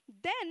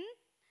 then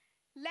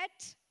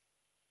let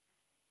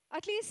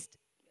at least,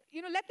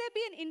 let there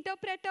be an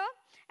interpreter,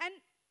 and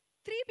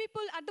 3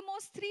 people, at the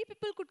most 3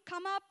 people could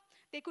come up.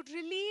 They could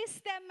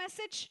release their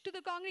message to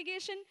the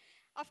congregation.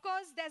 Of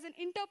course, there's an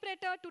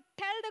interpreter to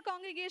tell the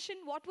congregation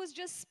what was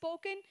just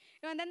spoken,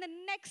 and then the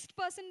next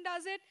person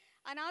does it.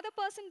 Another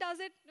person does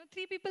it.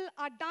 Three people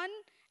are done,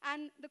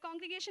 and the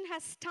congregation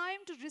has time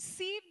to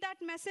receive that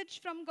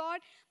message from God.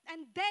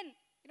 And then,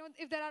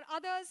 if there are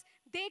others,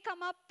 they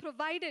come up,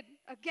 provided,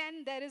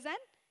 again, there is an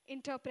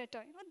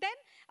interpreter. Then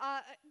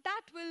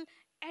that will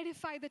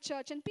edify the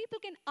church, and people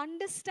can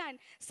understand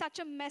such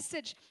a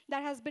message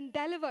that has been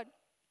delivered.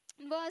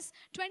 In verse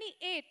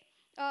 28,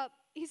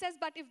 he says,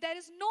 but if there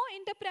is no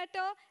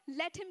interpreter,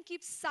 let him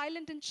keep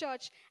silent in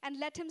church, and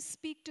let him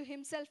speak to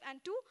himself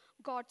and to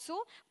God.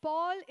 So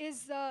Paul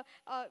is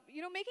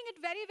making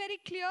it very, very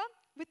clear,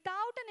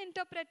 without an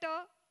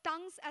interpreter,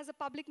 tongues as a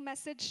public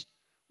message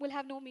will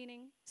have no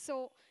meaning.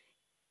 So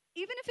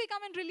even if we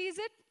come and release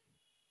it,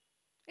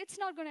 it's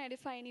not going to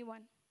edify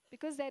anyone,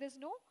 because there is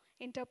no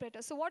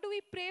interpreter. So what do we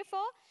pray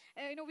for?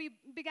 We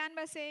began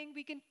by saying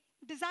we can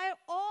desire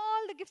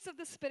all the gifts of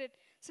the Spirit.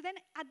 So then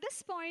at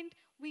this point,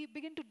 we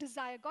begin to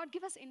desire, God,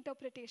 give us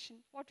interpretation.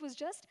 What was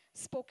just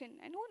spoken?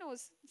 And who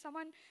knows,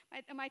 someone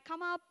might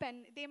come up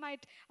and they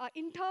might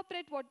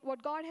interpret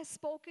what God has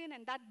spoken,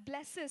 and that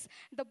blesses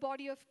the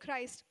body of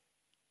Christ.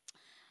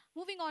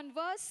 Moving on,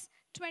 verse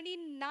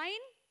 29,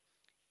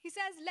 he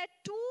says, let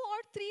 2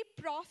 or 3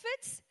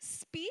 prophets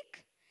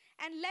speak,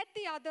 and let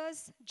the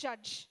others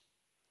judge.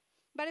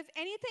 But if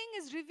anything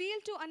is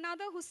revealed to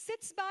another who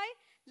sits by,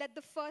 let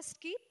the first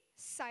keep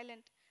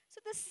silent. So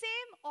the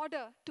same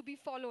order to be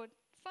followed.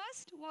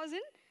 First was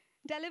in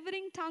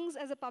delivering tongues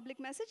as a public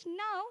message.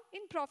 Now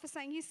in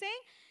prophesying, he's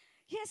saying,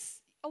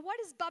 yes, what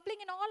is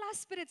bubbling in all our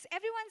spirits?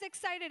 Everyone's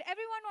excited.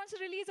 Everyone wants to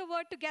release a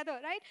word together,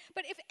 right?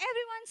 But if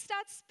everyone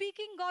starts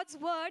speaking God's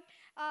word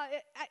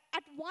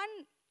at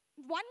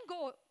one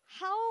go,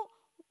 how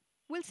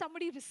will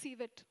somebody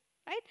receive it,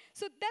 right?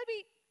 So there'll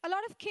be a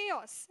lot of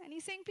chaos. And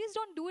he's saying, please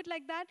don't do it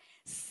like that.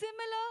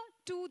 Similar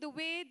to the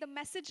way the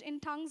message in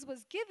tongues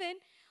was given,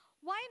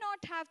 why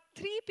not have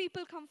 3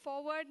 people come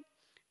forward?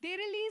 They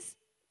release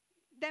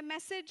their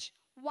message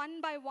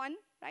one by one,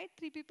 right?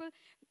 3 people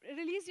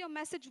release your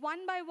message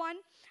one by one.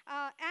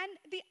 And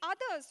the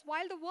others,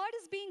 while the word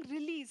is being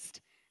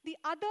released, the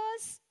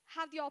others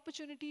have the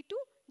opportunity to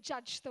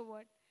judge the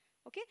word.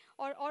 Okay,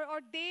 or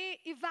they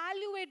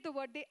evaluate the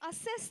word, they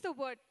assess the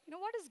word.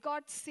 What is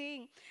God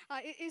saying?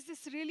 Is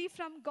this really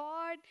from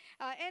God?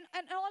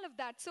 And all of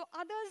that. So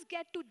others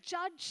get to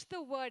judge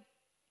the word.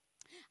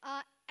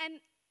 And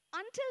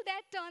until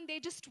their turn, they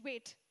just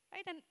wait,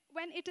 right? And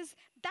when it is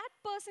that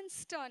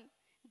person's turn,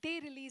 they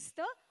release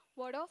the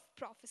word of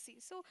prophecy.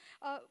 So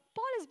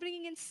Paul is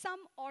bringing in some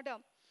order.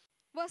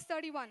 Verse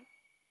 31,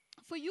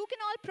 for you can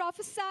all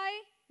prophesy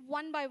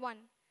one by one,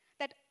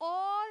 that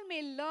all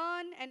may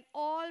learn and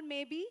all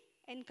may be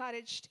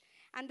encouraged.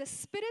 And the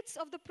spirits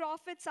of the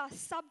prophets are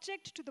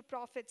subject to the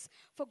prophets.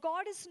 For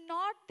God is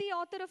not the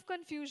author of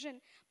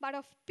confusion, but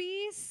of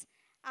peace,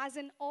 as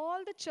in all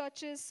the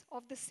churches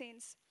of the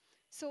saints.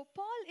 So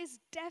Paul is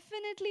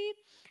definitely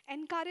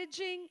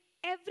encouraging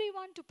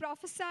everyone to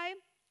prophesy,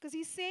 because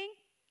he's saying,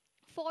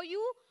 for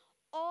you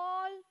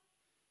all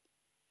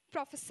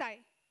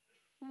prophesy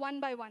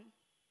one by one,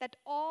 that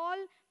all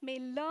may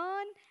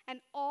learn and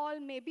all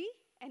may be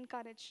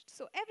encouraged.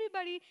 So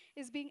everybody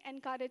is being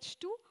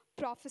encouraged to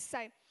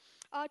prophesy.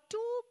 2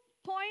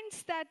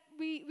 points that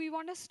we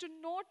want us to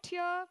note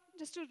here,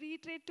 just to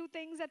reiterate 2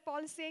 things that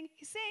Paul is saying.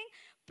 He's saying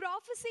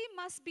prophecy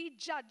must be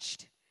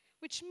judged,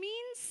 which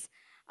means,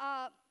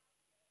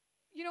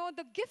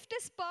 the gift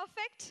is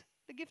perfect.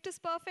 The gift is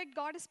perfect.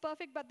 God is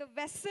perfect. But the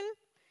vessel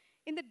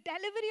in the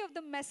delivery of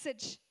the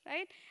message,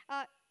 right?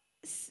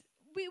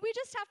 We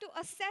just have to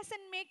assess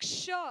and make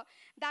sure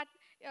that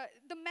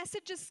the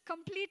message is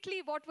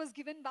completely what was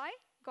given by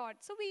God.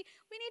 So we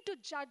need to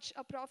judge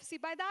a prophecy.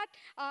 By that,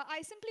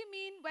 I simply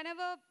mean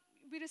whenever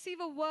we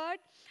receive a word,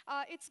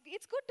 it's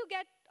good to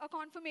get a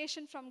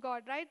confirmation from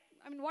God, right?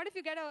 I mean, what if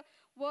you get a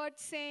word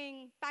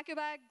saying, pack your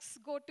bags,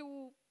 go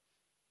to,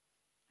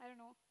 I don't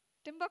know,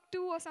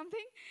 Timbuktu or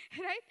something,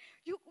 right?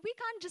 We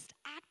can't just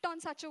act on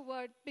such a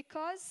word,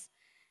 because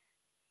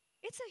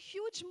it's a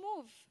huge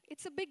move.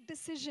 It's a big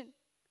decision.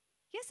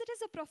 Yes, it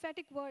is a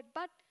prophetic word,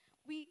 but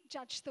we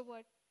judge the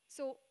word.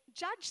 So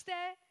judge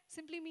there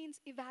simply means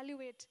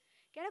evaluate.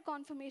 Get a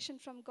confirmation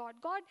from God.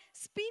 God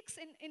speaks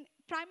in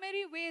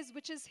primary ways,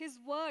 which is his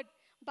word,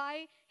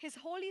 by his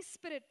Holy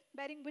Spirit,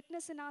 bearing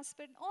witness in our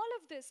spirit. All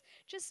of this,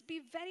 just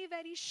be very,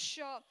 very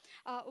sure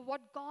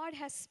what God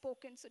has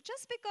spoken. So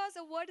just because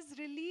a word is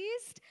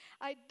released,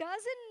 it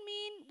doesn't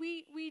mean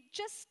we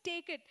just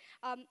take it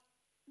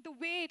the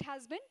way it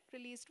has been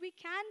released. We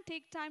can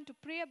take time to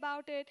pray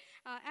about it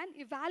and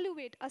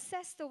evaluate,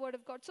 assess the word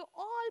of God. So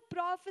all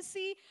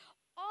prophecy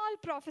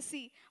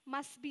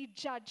must be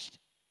judged.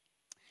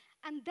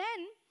 And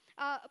then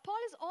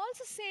Paul is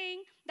also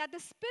saying that the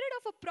spirit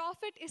of a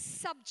prophet is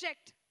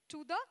subject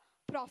to the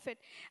prophet.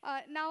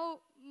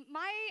 Now,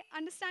 my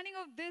understanding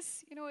of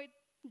this, it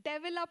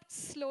developed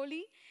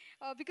slowly.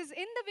 Because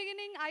in the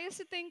beginning, I used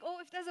to think,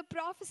 if there's a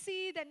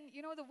prophecy, then,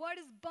 the word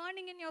is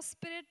burning in your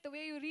spirit, the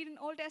way you read in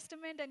Old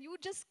Testament, and you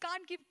just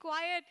can't keep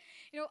quiet.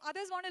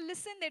 Others want to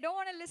listen, they don't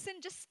want to listen,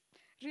 just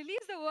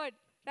release the word,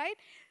 right?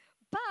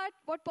 But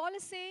what Paul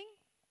is saying,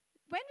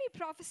 when we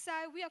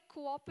prophesy, we are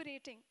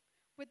cooperating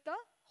with the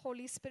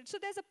Holy Spirit. So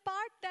there's a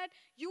part that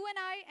you and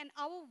I and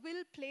our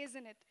will plays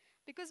in it,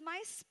 because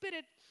my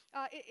spirit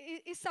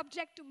is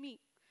subject to me.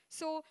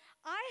 So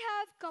I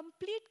have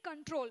complete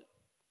control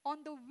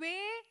on the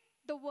way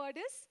the word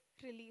is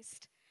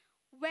released.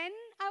 When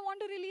I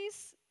want to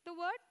release the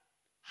word,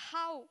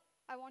 how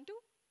I want to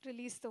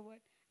release the word.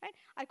 Right?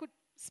 I could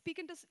speak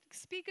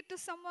it to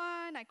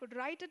someone, I could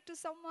write it to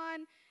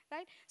someone,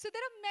 right? So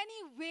there are many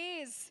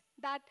ways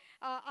that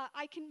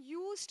I can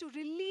use to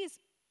release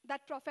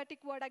that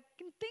prophetic word. I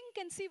can think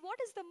and see what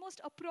is the most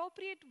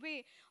appropriate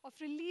way of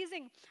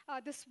releasing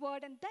this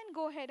word, and then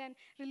go ahead and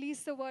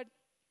release the word.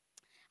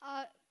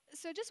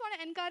 So I just want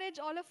to encourage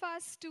all of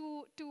us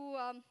to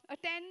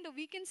attend the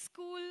weekend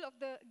school of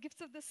the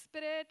gifts of the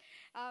Spirit,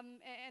 and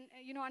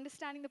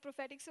understanding the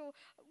prophetic. So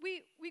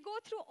we go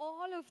through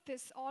all of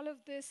this,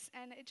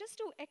 and just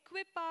to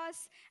equip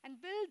us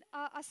and build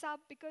us up,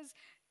 because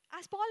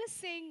as Paul is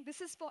saying,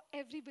 this is for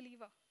every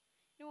believer.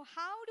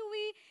 How do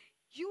we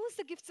use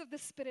the gifts of the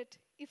Spirit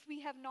if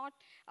we've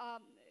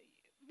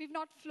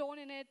not flown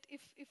in it,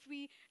 if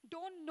we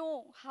don't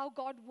know how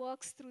God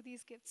works through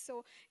these gifts?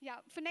 So yeah,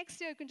 for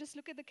next year, you can just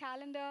look at the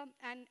calendar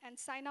and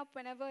sign up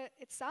whenever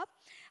it's up.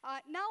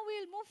 Now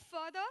we'll move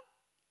further.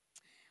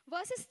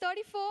 Verses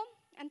 34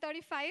 and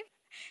 35.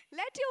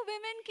 Let your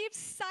women keep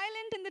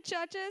silent in the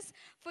churches,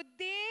 for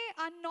they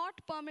are not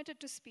permitted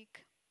to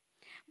speak.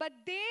 But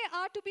they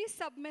are to be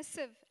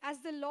submissive, as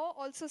the law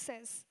also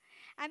says.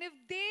 And if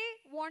they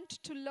want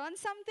to learn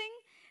something,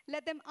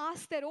 let them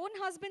ask their own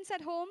husbands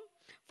at home,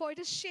 for it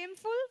is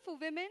shameful for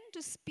women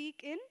to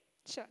speak in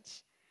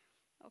church.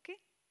 Okay?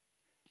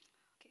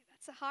 Okay,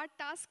 that's a hard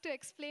task to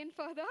explain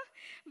further,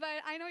 but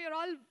I know you're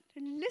all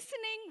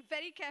listening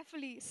very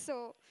carefully,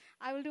 so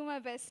I will do my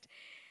best.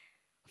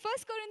 1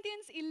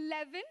 Corinthians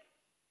 11,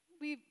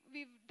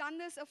 we've done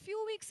this a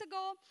few weeks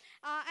ago,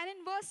 and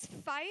in verse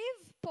 5,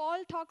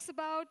 Paul talks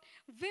about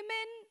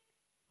women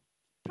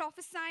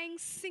prophesying,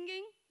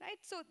 singing, right?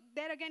 So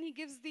there again, he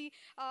gives the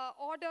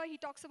order. He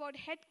talks about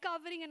head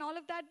covering and all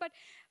of that. But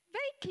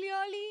very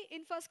clearly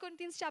in 1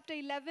 Corinthians chapter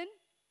 11,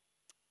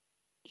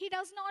 he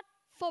does not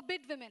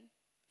forbid women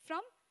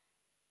from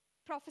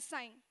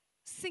prophesying,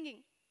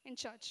 singing in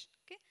church.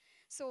 Okay?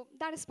 So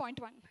that is point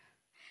 1.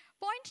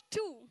 Point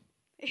 2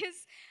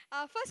 is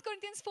 1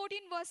 Corinthians 14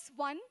 verse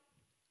 1,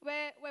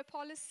 where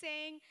Paul is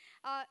saying,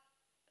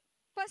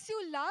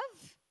 pursue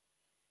love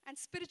and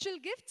spiritual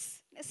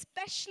gifts,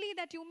 especially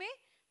that you may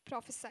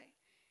prophesy.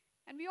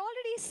 And we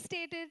already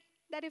stated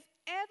that if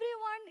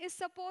everyone is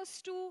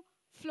supposed to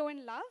flow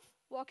in love,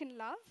 walk in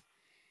love,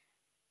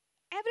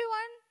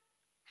 everyone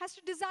has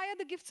to desire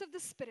the gifts of the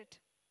Spirit,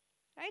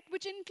 right?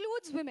 Which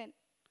includes women.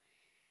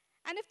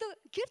 And if the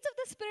gifts of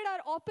the Spirit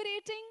are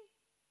operating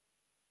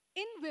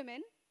in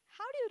women,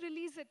 how do you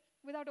release it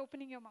without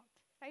opening your mouth,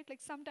 right? Like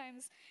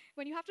sometimes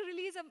when you have to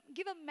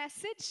give a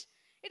message,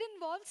 it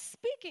involves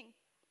speaking.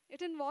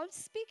 It involves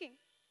speaking.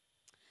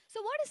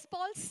 So what is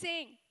Paul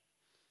saying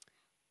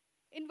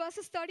in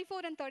verses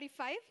 34 and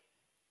 35?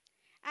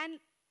 And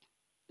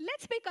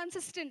let's be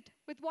consistent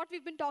with what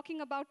we've been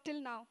talking about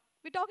till now.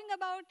 We're talking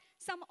about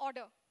some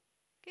order.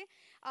 Okay?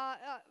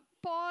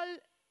 Paul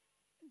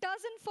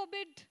doesn't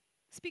forbid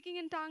speaking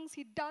in tongues.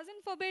 He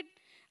doesn't forbid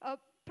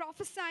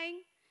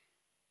prophesying.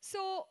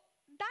 So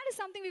that is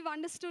something we've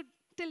understood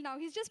till now.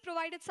 He's just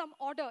provided some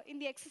order in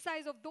the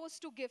exercise of those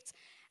two gifts.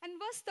 And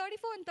verse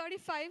 34 and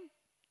 35,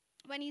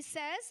 when he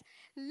says,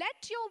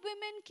 let your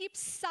women keep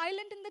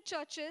silent in the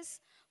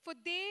churches, for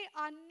they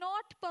are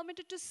not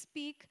permitted to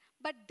speak,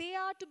 but they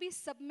are to be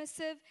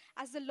submissive,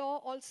 as the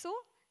law also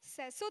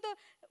says. So the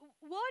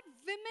word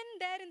women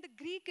there in the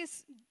Greek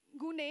is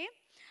gune,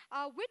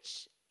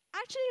 which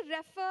actually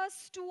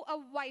refers to a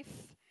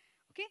wife.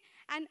 Okay?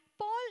 And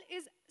Paul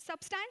is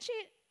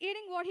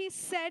substantiating what he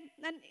said,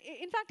 and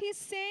in fact he's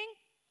saying,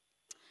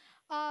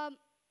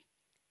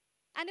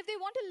 and if they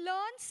want to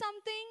learn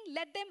something,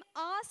 let them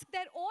ask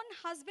their own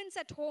husbands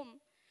at home,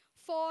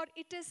 for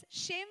it is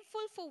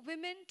shameful for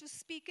women to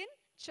speak in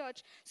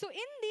church. So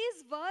in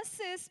these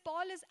verses,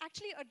 Paul is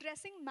actually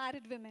addressing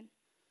married women.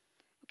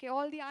 Okay,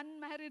 all the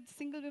unmarried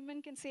single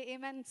women can say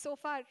amen. So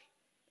far,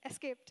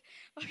 escaped.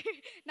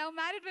 Okay, now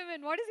married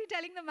women, what is he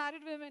telling the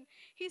married women?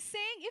 He's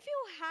saying, if you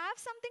have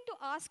something to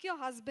ask your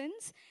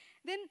husbands,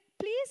 then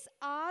please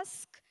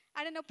ask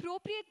at an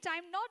appropriate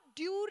time, not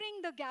during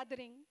the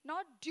gathering,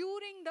 not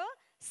during the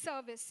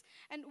service.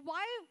 And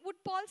why would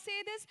Paul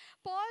say this?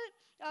 Paul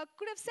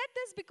could have said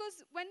this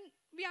because when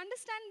we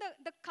understand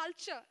the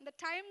culture, the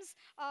times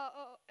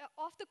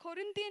of the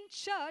Corinthian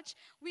church,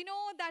 we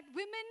know that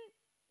women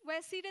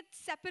were seated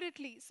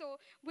separately. So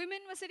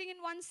women were sitting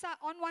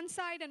on one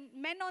side and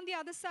men on the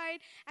other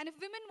side. And if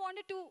women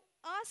wanted to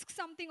ask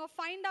something or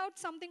find out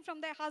something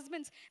from their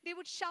husbands, they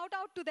would shout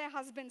out to their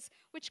husbands,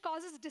 which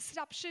causes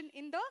disruption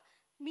in the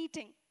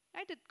meeting,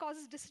 right? It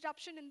causes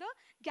disruption in the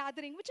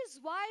gathering, which is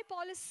why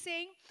Paul is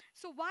saying,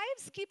 so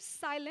wives, keep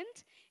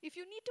silent. If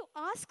you need to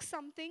ask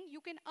something,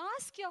 you can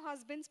ask your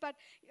husbands, but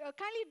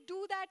kindly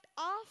do that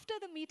after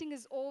the meeting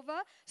is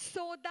over,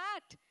 so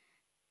that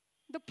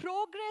the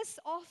progress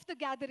of the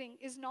gathering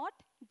is not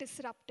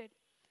disrupted.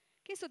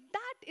 Okay, so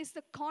that is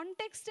the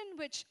context in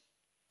which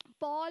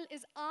Paul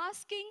is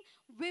asking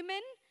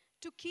women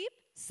to keep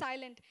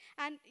silent.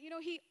 And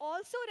he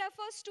also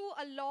refers to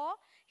a law.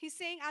 He's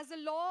saying, as the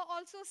law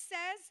also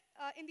says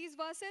in these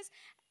verses,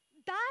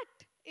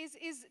 that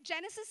is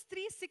Genesis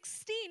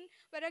 3:16,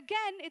 where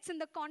again it's in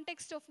the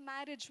context of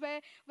marriage,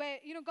 where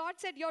God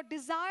said, your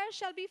desire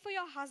shall be for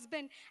your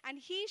husband, and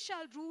he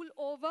shall rule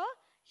over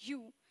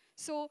you.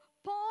 So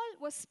Paul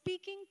was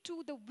speaking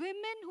to the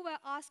women who were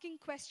asking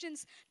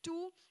questions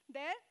to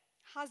their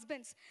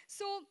husbands.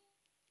 So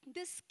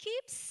this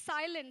keeps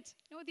silent,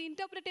 the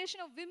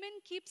interpretation of women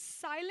keeps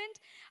silent.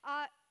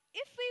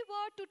 If we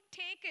were to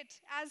take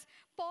it as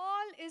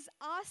Paul is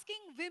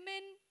asking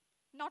women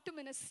not to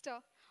minister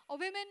or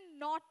women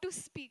not to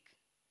speak,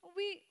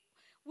 we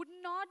would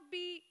not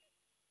be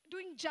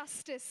doing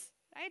justice,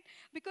 right?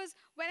 Because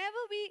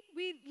whenever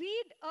we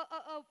read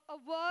a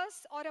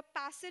verse or a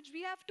passage,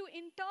 we have to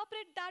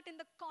interpret that in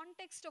the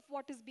context of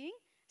what is being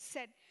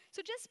said.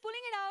 So just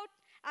pulling it out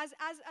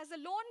as a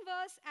lone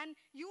verse and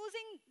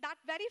using that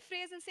very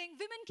phrase and saying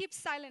women keep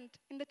silent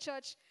in the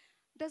church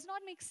does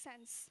not make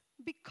sense,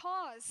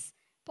 because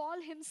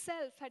Paul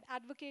himself had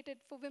advocated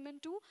for women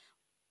to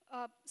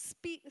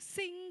speak,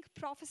 sing,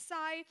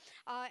 prophesy,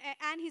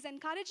 and he's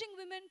encouraging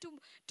women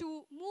to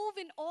move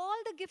in all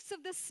the gifts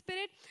of the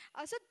Spirit.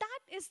 So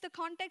that is the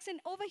context. And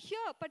over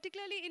here,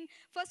 particularly in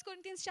 1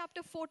 Corinthians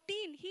chapter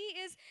 14, he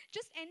is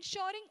just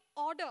ensuring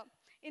order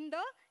in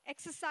the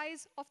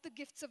exercise of the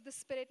gifts of the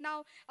Spirit.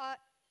 Now,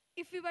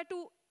 if we were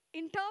to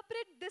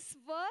interpret this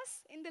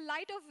verse in the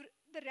light of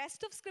the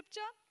rest of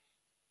Scripture,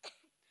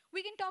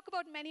 we can talk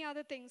about many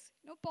other things.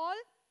 Paul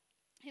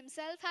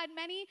himself had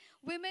many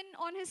women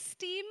on his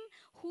team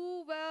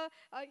who were,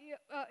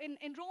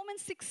 in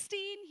Romans 16,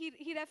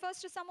 he refers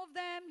to some of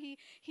them.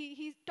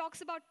 He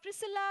talks about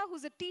Priscilla,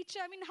 who's a teacher.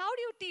 I mean, how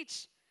do you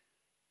teach?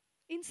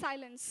 In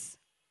silence.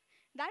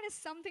 That is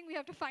something we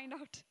have to find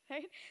out,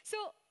 right? So,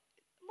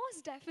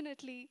 most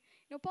definitely,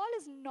 Paul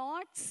is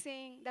not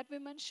saying that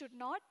women should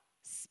not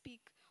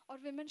speak or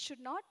women should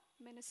not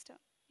minister.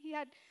 He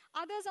had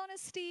others on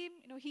his team.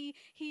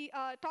 He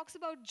talks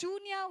about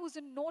Junia, who's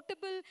a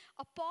notable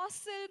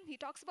apostle. He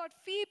talks about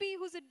Phoebe,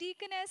 who's a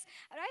deaconess,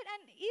 right?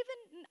 And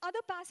even in other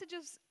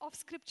passages of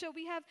Scripture,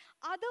 we have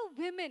other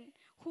women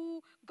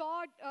who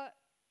God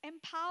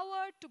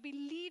empowered to be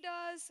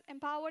leaders,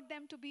 empowered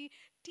them to be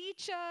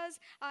teachers.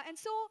 And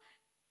so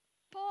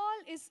Paul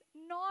is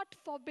not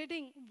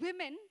forbidding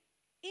women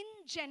in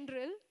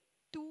general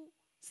to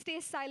stay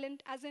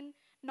silent, as in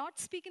not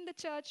speak in the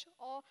church,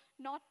 or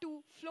not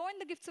to flow in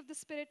the gifts of the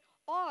Spirit,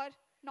 or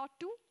not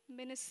to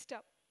minister.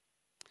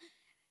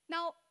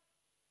 Now,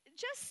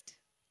 just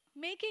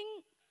making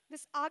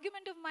this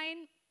argument of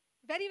mine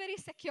very, very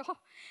secure,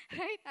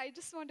 right? I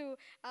just want to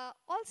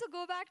also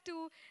go back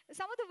to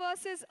some of the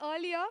verses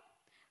earlier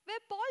where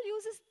Paul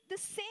uses the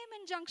same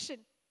injunction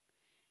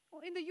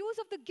in the use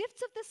of the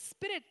gifts of the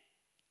Spirit,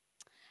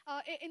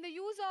 in the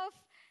use of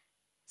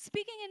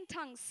speaking in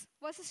tongues,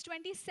 verses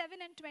 27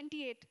 and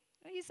 28.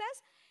 He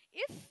says,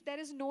 if there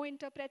is no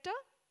interpreter,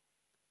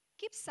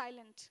 keep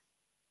silent.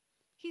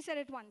 He said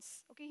it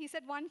once. Okay, he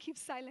said one, keep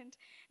silent.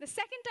 The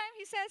second time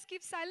he says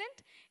keep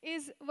silent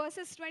is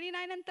verses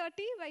 29 and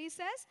 30, where he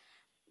says,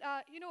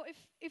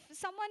 if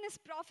someone is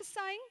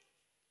prophesying,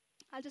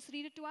 I'll just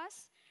read it to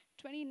us,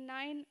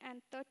 29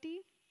 and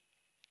 30.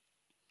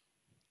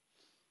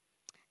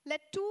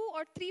 Let 2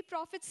 or 3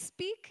 prophets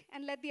speak,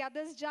 and let the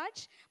others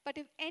judge. But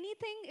if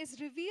anything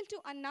is revealed to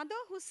another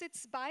who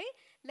sits by,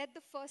 let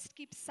the first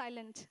keep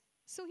silent.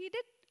 So he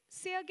did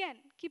say again,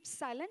 keep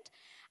silent.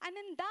 And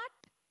in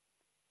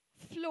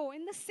that flow,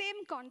 in the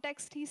same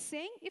context, he's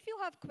saying, if you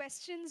have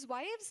questions,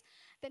 wives,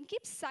 then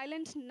keep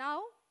silent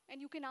now,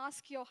 and you can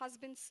ask your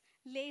husbands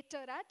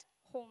later at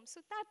home.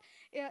 So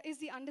that is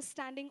the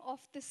understanding of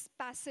this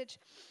passage.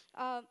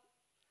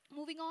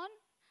 Moving on,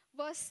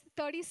 verse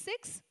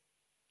 36.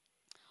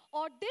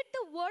 Or did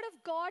the word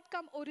of God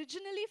come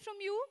originally from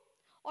you?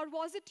 Or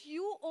was it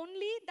you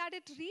only that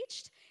it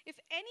reached? If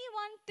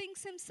anyone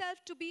thinks himself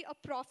to be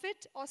a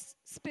prophet or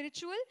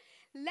spiritual,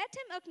 let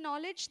him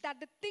acknowledge that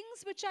the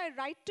things which I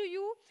write to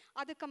you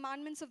are the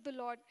commandments of the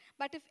Lord.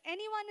 But if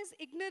anyone is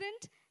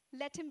ignorant,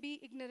 let him be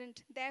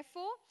ignorant.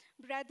 Therefore,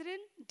 brethren,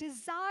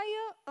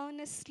 desire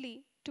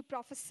earnestly to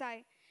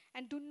prophesy,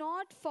 and do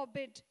not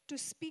forbid to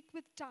speak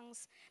with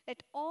tongues.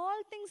 Let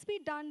all things be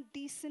done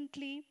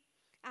decently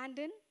and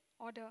in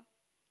order.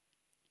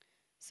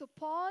 So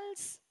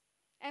Paul's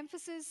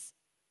emphasis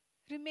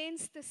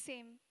remains the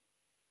same.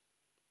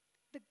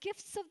 The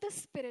gifts of the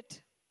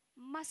Spirit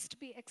must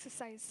be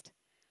exercised.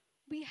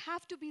 We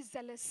have to be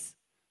zealous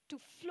to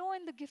flow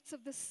in the gifts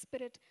of the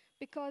Spirit,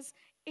 because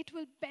it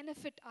will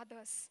benefit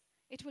others.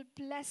 It will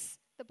bless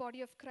the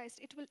body of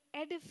Christ. It will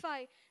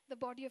edify the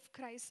body of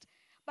Christ.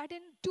 But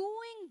in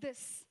doing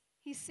this,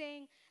 he's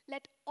saying,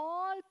 let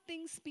all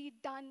things be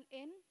done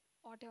in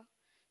order.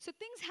 So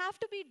things have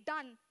to be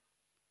done,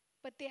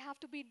 but they have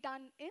to be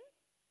done in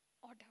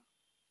order.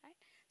 Right?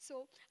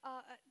 So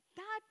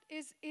that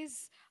is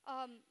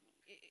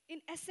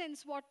in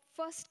essence what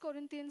First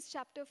Corinthians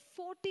chapter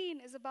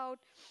 14 is about,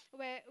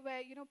 where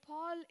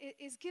Paul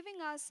is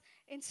giving us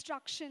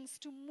instructions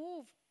to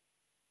move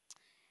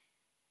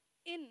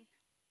in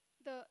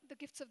the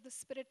gifts of the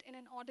Spirit in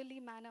an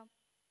orderly manner.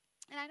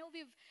 And I know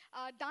we've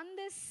done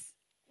this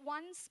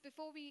once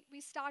before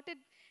we started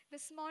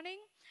this morning,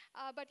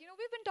 but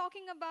we've been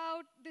talking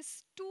about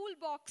this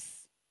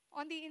toolbox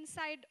on the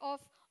inside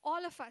of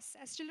all of us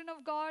as children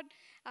of God,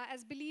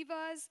 as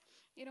believers.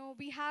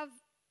 We have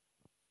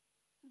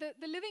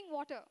the living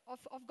water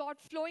of God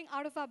flowing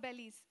out of our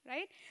bellies,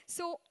 right?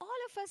 So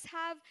all of us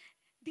have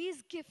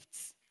these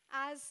gifts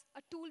as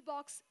a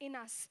toolbox in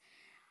us.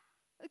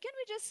 Can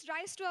we just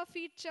rise to our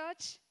feet,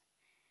 church?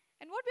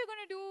 And what we're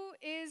going to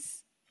do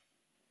is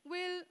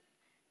we'll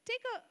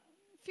take a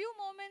few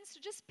moments to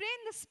just pray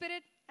in the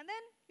Spirit, and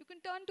then you can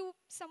turn to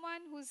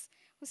someone who's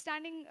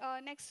standing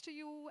next to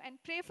you and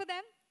pray for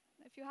them.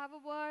 If you have a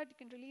word, you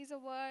can release a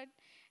word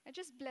and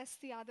just bless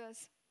the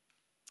others.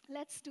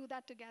 Let's do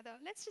that together.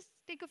 Let's just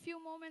take a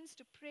few moments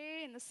to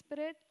pray in the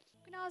Spirit.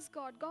 You can ask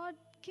God, God,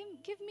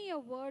 give me a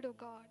word, oh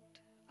God.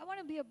 I want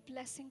to be a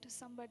blessing to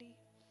somebody.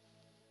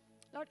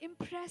 Lord,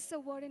 impress a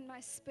word in my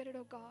spirit,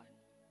 oh God.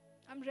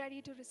 I'm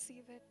ready to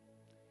receive it.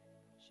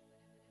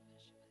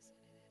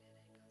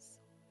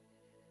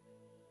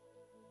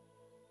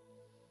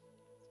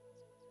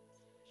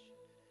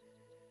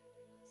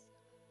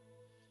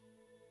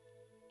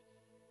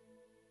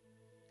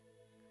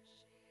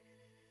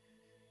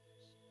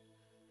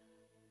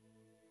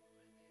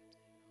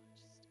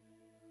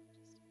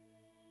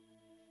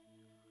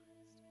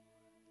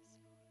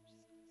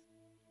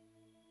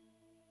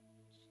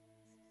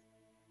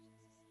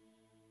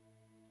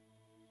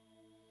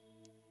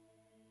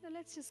 Now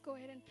let's just go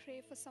ahead and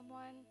pray for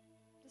someone.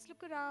 Just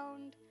look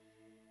around.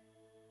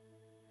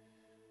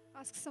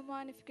 Ask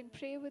someone if you can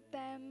pray with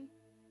them.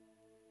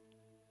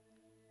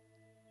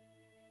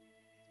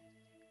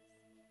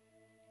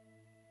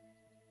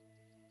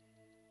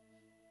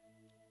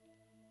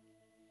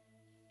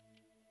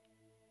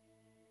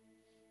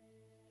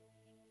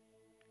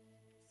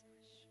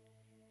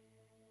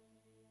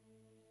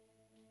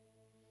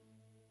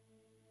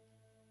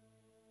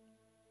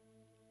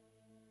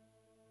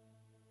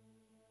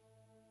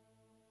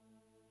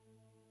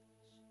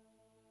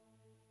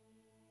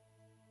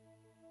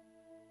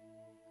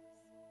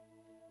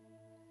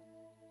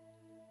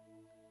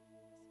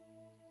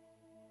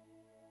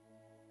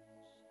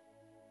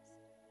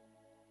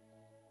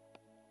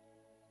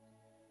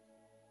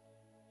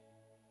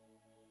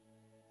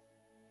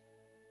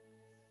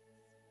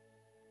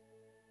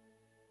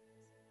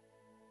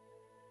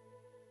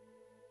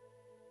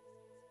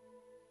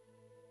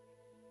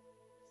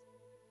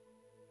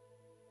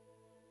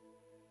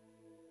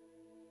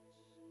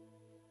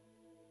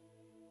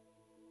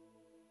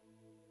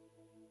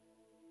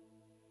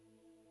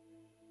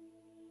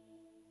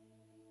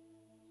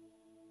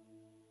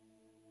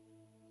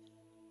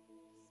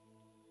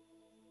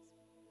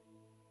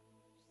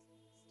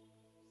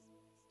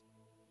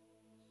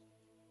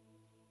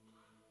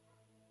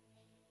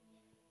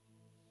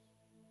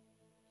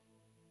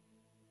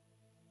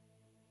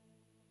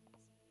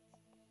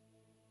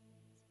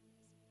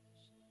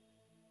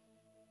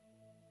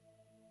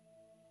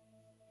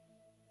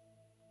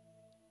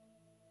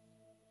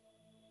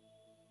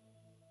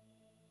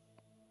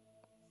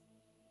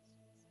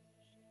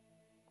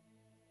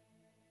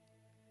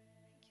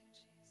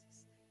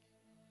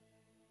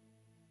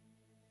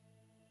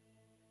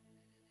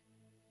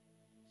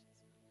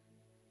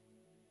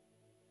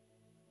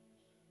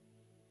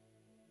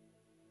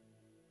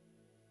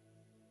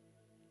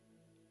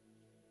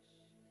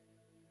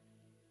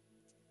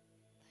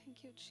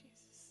 Thank you,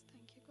 Jesus.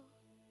 Thank you, God.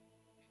 Thank you,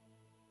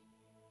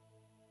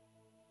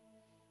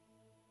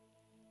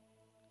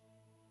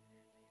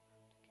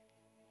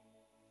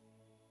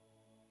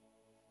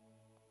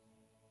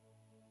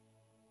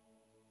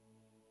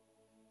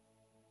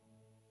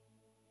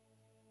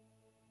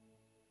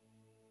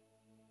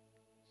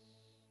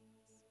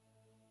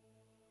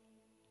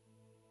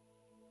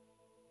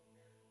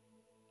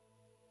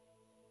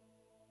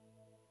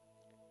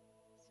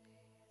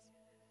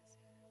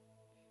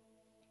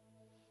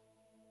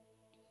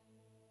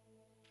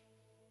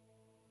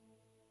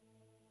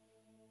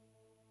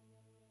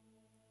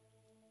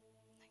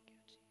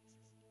 Jesus.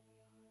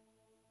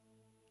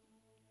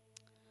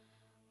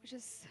 We're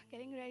just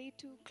getting ready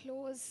to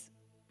close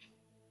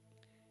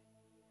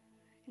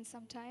in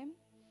some time.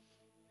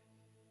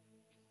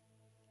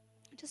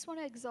 I just want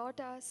to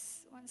exhort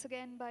us once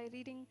again by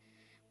reading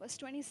verse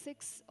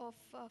 26 of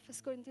 1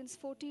 Corinthians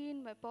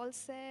 14, where Paul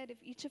said, if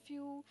each of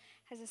you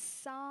has a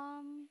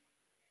psalm,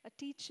 a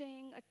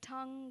teaching, a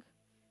tongue,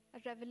 a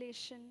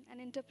revelation,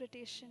 an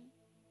interpretation,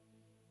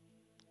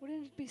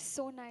 wouldn't it be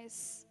so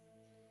nice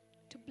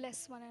to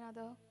bless one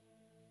another?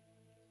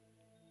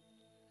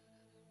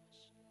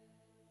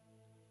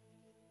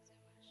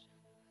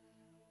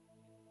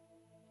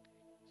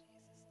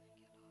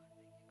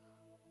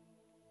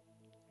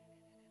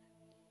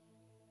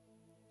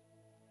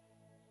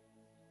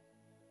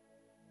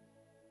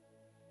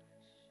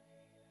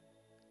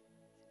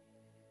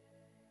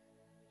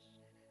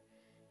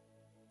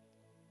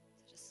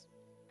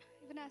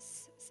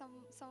 as some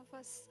of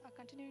us are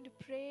continuing to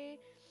pray,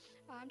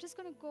 I'm just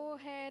going to go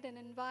ahead and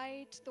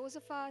invite those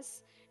of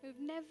us who've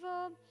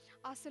never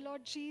asked the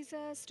Lord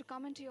Jesus to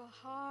come into your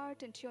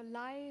heart, into your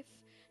life,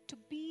 to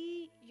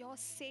be your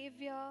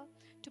Savior,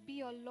 to be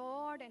your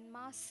Lord and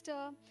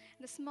Master.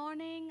 This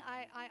morning,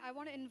 I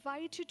want to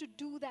invite you to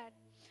do that.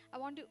 I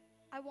want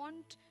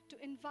to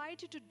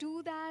invite you to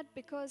do that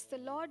because the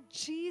Lord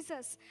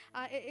Jesus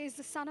is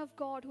the Son of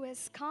God who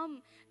has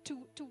come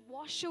to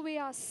wash away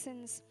our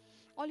sins.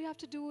 All you have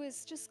to do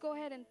is just go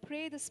ahead and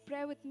pray this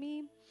prayer with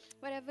me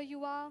wherever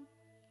you are.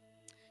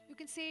 You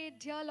can say,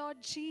 Dear Lord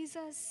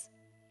Jesus,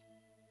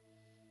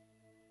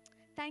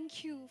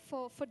 thank you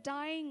for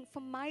dying for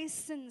my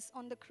sins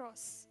on the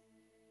cross.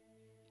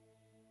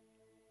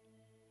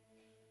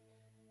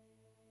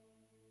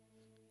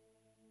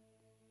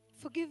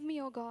 Forgive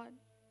me, O God.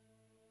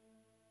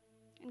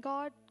 And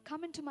God,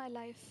 come into my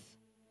life.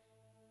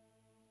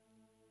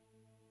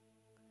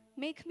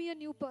 Make me a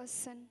new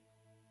person.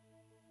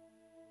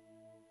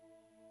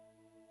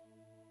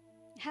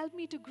 Help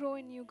me to grow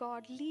in you,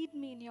 God. Lead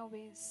me in your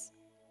ways.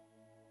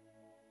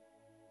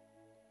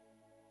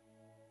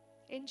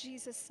 In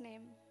Jesus'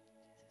 name.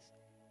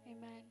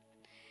 Amen.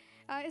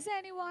 Is there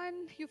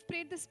anyone, you've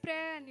prayed this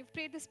prayer and you've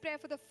prayed this prayer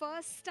for the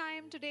first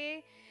time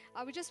today?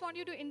 We just want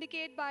you to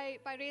indicate by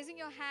raising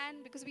your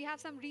hand, because we have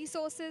some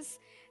resources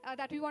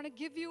that we want to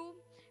give you.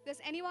 If there's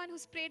anyone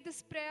who's prayed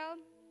this prayer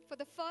for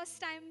the first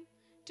time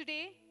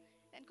today,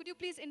 then could you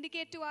please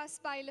indicate to us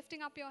by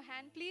lifting up your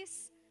hand,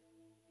 please?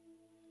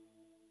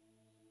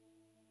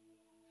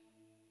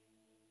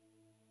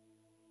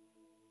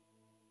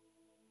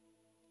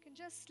 You can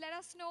just let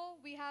us know.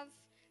 We have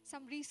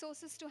some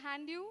resources to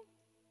hand you.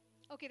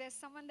 Okay, there's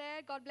someone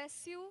there. God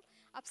bless you.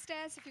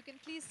 Upstairs, if you can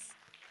please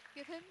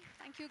give him.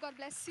 Thank you. God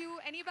bless you.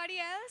 Anybody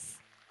else?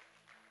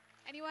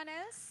 Anyone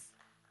else?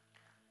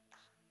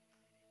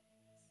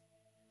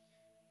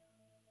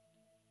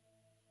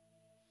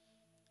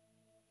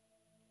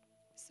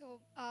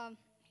 So,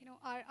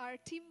 our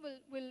team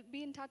will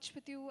be in touch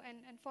with you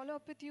and follow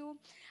up with you.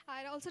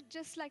 I'd also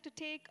just like to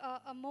take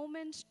a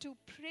moment to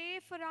pray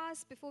for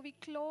us before we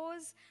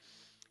close.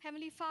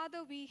 Heavenly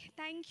Father, we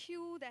thank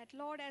you that,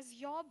 Lord, as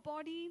your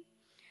body,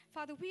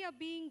 Father, we are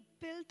being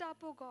built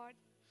up, oh God,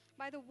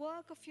 by the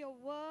work of your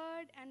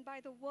word and by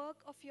the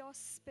work of your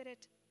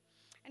Spirit.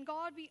 And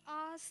God, we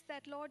ask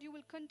that, Lord, you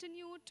will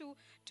continue to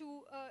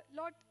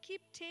Lord,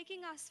 keep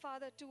taking us,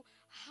 Father, to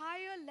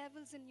higher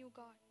levels in you,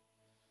 God.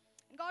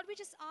 And God, we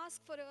just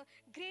ask for a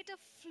greater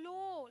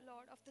flow,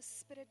 Lord, of the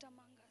Spirit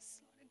among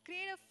us, Lord. A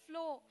greater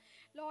flow,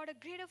 Lord, a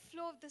greater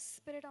flow of the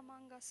Spirit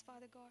among us,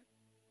 Father God.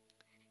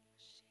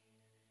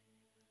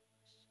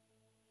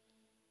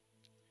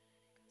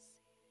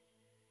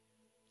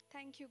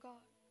 Thank you,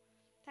 God.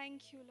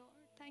 Thank you, Lord.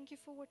 Thank you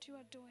for what you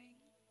are doing.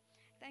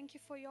 Thank you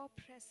for your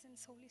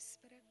presence, Holy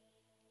Spirit.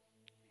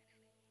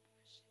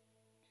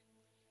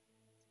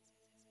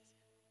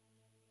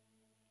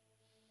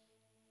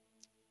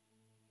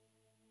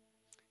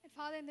 And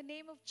Father, in the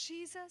name of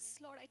Jesus,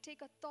 Lord, I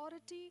take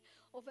authority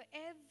over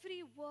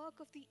every work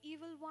of the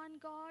evil one,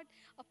 God,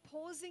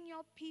 opposing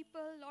your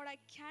people. Lord, I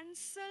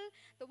cancel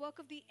the work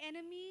of the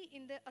enemy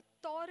in the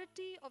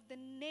authority of the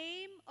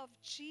name of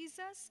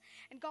Jesus.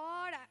 And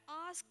God, I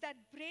ask that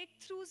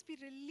breakthroughs be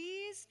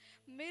released,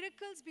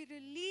 miracles be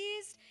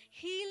released,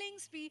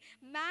 healings be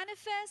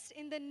manifest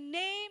in the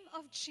name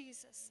of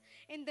Jesus.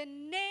 In the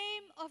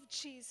name of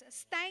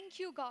Jesus. Thank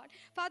you, God.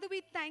 Father,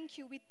 we thank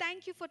you. We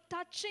thank you for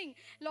touching,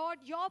 Lord,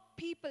 your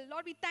people.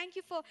 Lord, we thank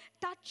you for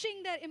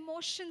touching their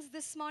emotions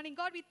this morning.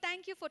 God, we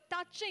thank you for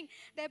touching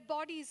their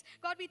bodies.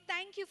 God, we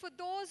thank you for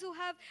those who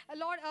have,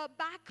 Lord,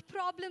 back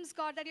problems,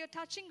 God, that you're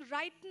touching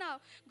right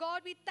now.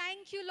 God, we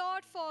thank you,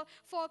 Lord, for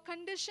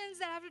conditions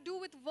that have to do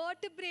with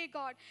vertebrae,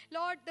 God.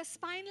 Lord, the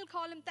spinal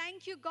column,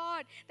 thank you,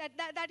 God,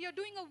 that you're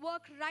doing a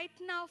work right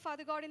now,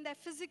 Father God, in their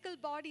physical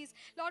bodies.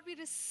 Lord, we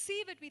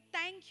receive it. We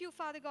thank you,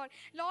 Father God.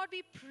 Lord,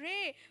 we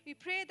pray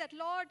that,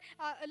 Lord,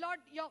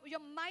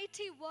 your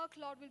mighty work,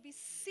 Lord, will be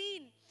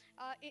seen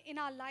in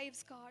our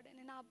lives, God, and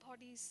in our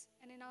bodies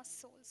and in our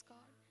souls,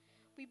 God.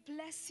 We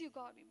bless you,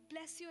 God. We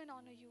bless you and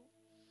honor you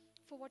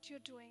for what you're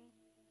doing.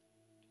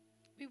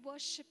 We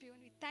worship you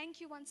and we thank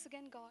you once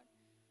again, God,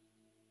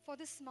 for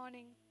this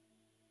morning.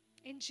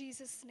 In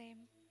Jesus'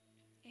 name,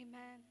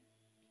 amen.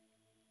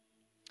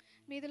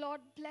 May the Lord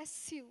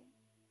bless you,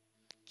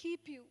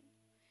 keep you,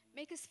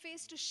 make his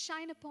face to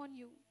shine upon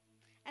you,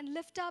 and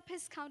lift up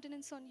his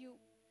countenance on you,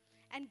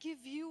 and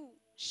give you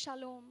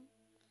shalom.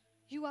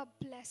 You are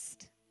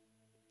blessed.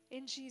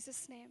 In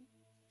Jesus' name,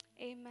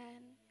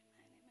 amen.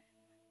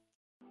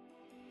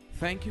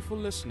 Thank you for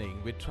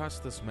listening. We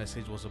trust this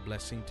message was a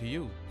blessing to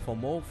you. For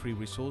more free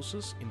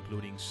resources,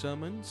 including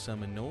sermon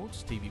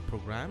notes, TV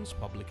programs,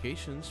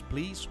 publications,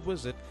 please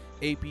visit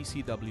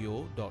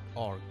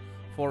apcwo.org.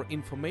 For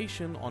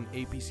information on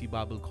APC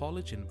Bible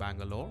College in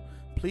Bangalore,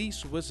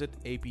 please visit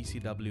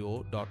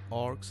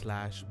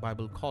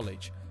apcwo.org/Bible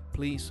College.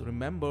 Please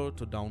remember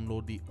to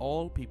download the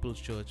All People's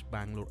Church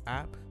Bangalore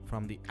app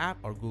from the App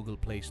or Google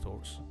Play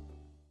stores.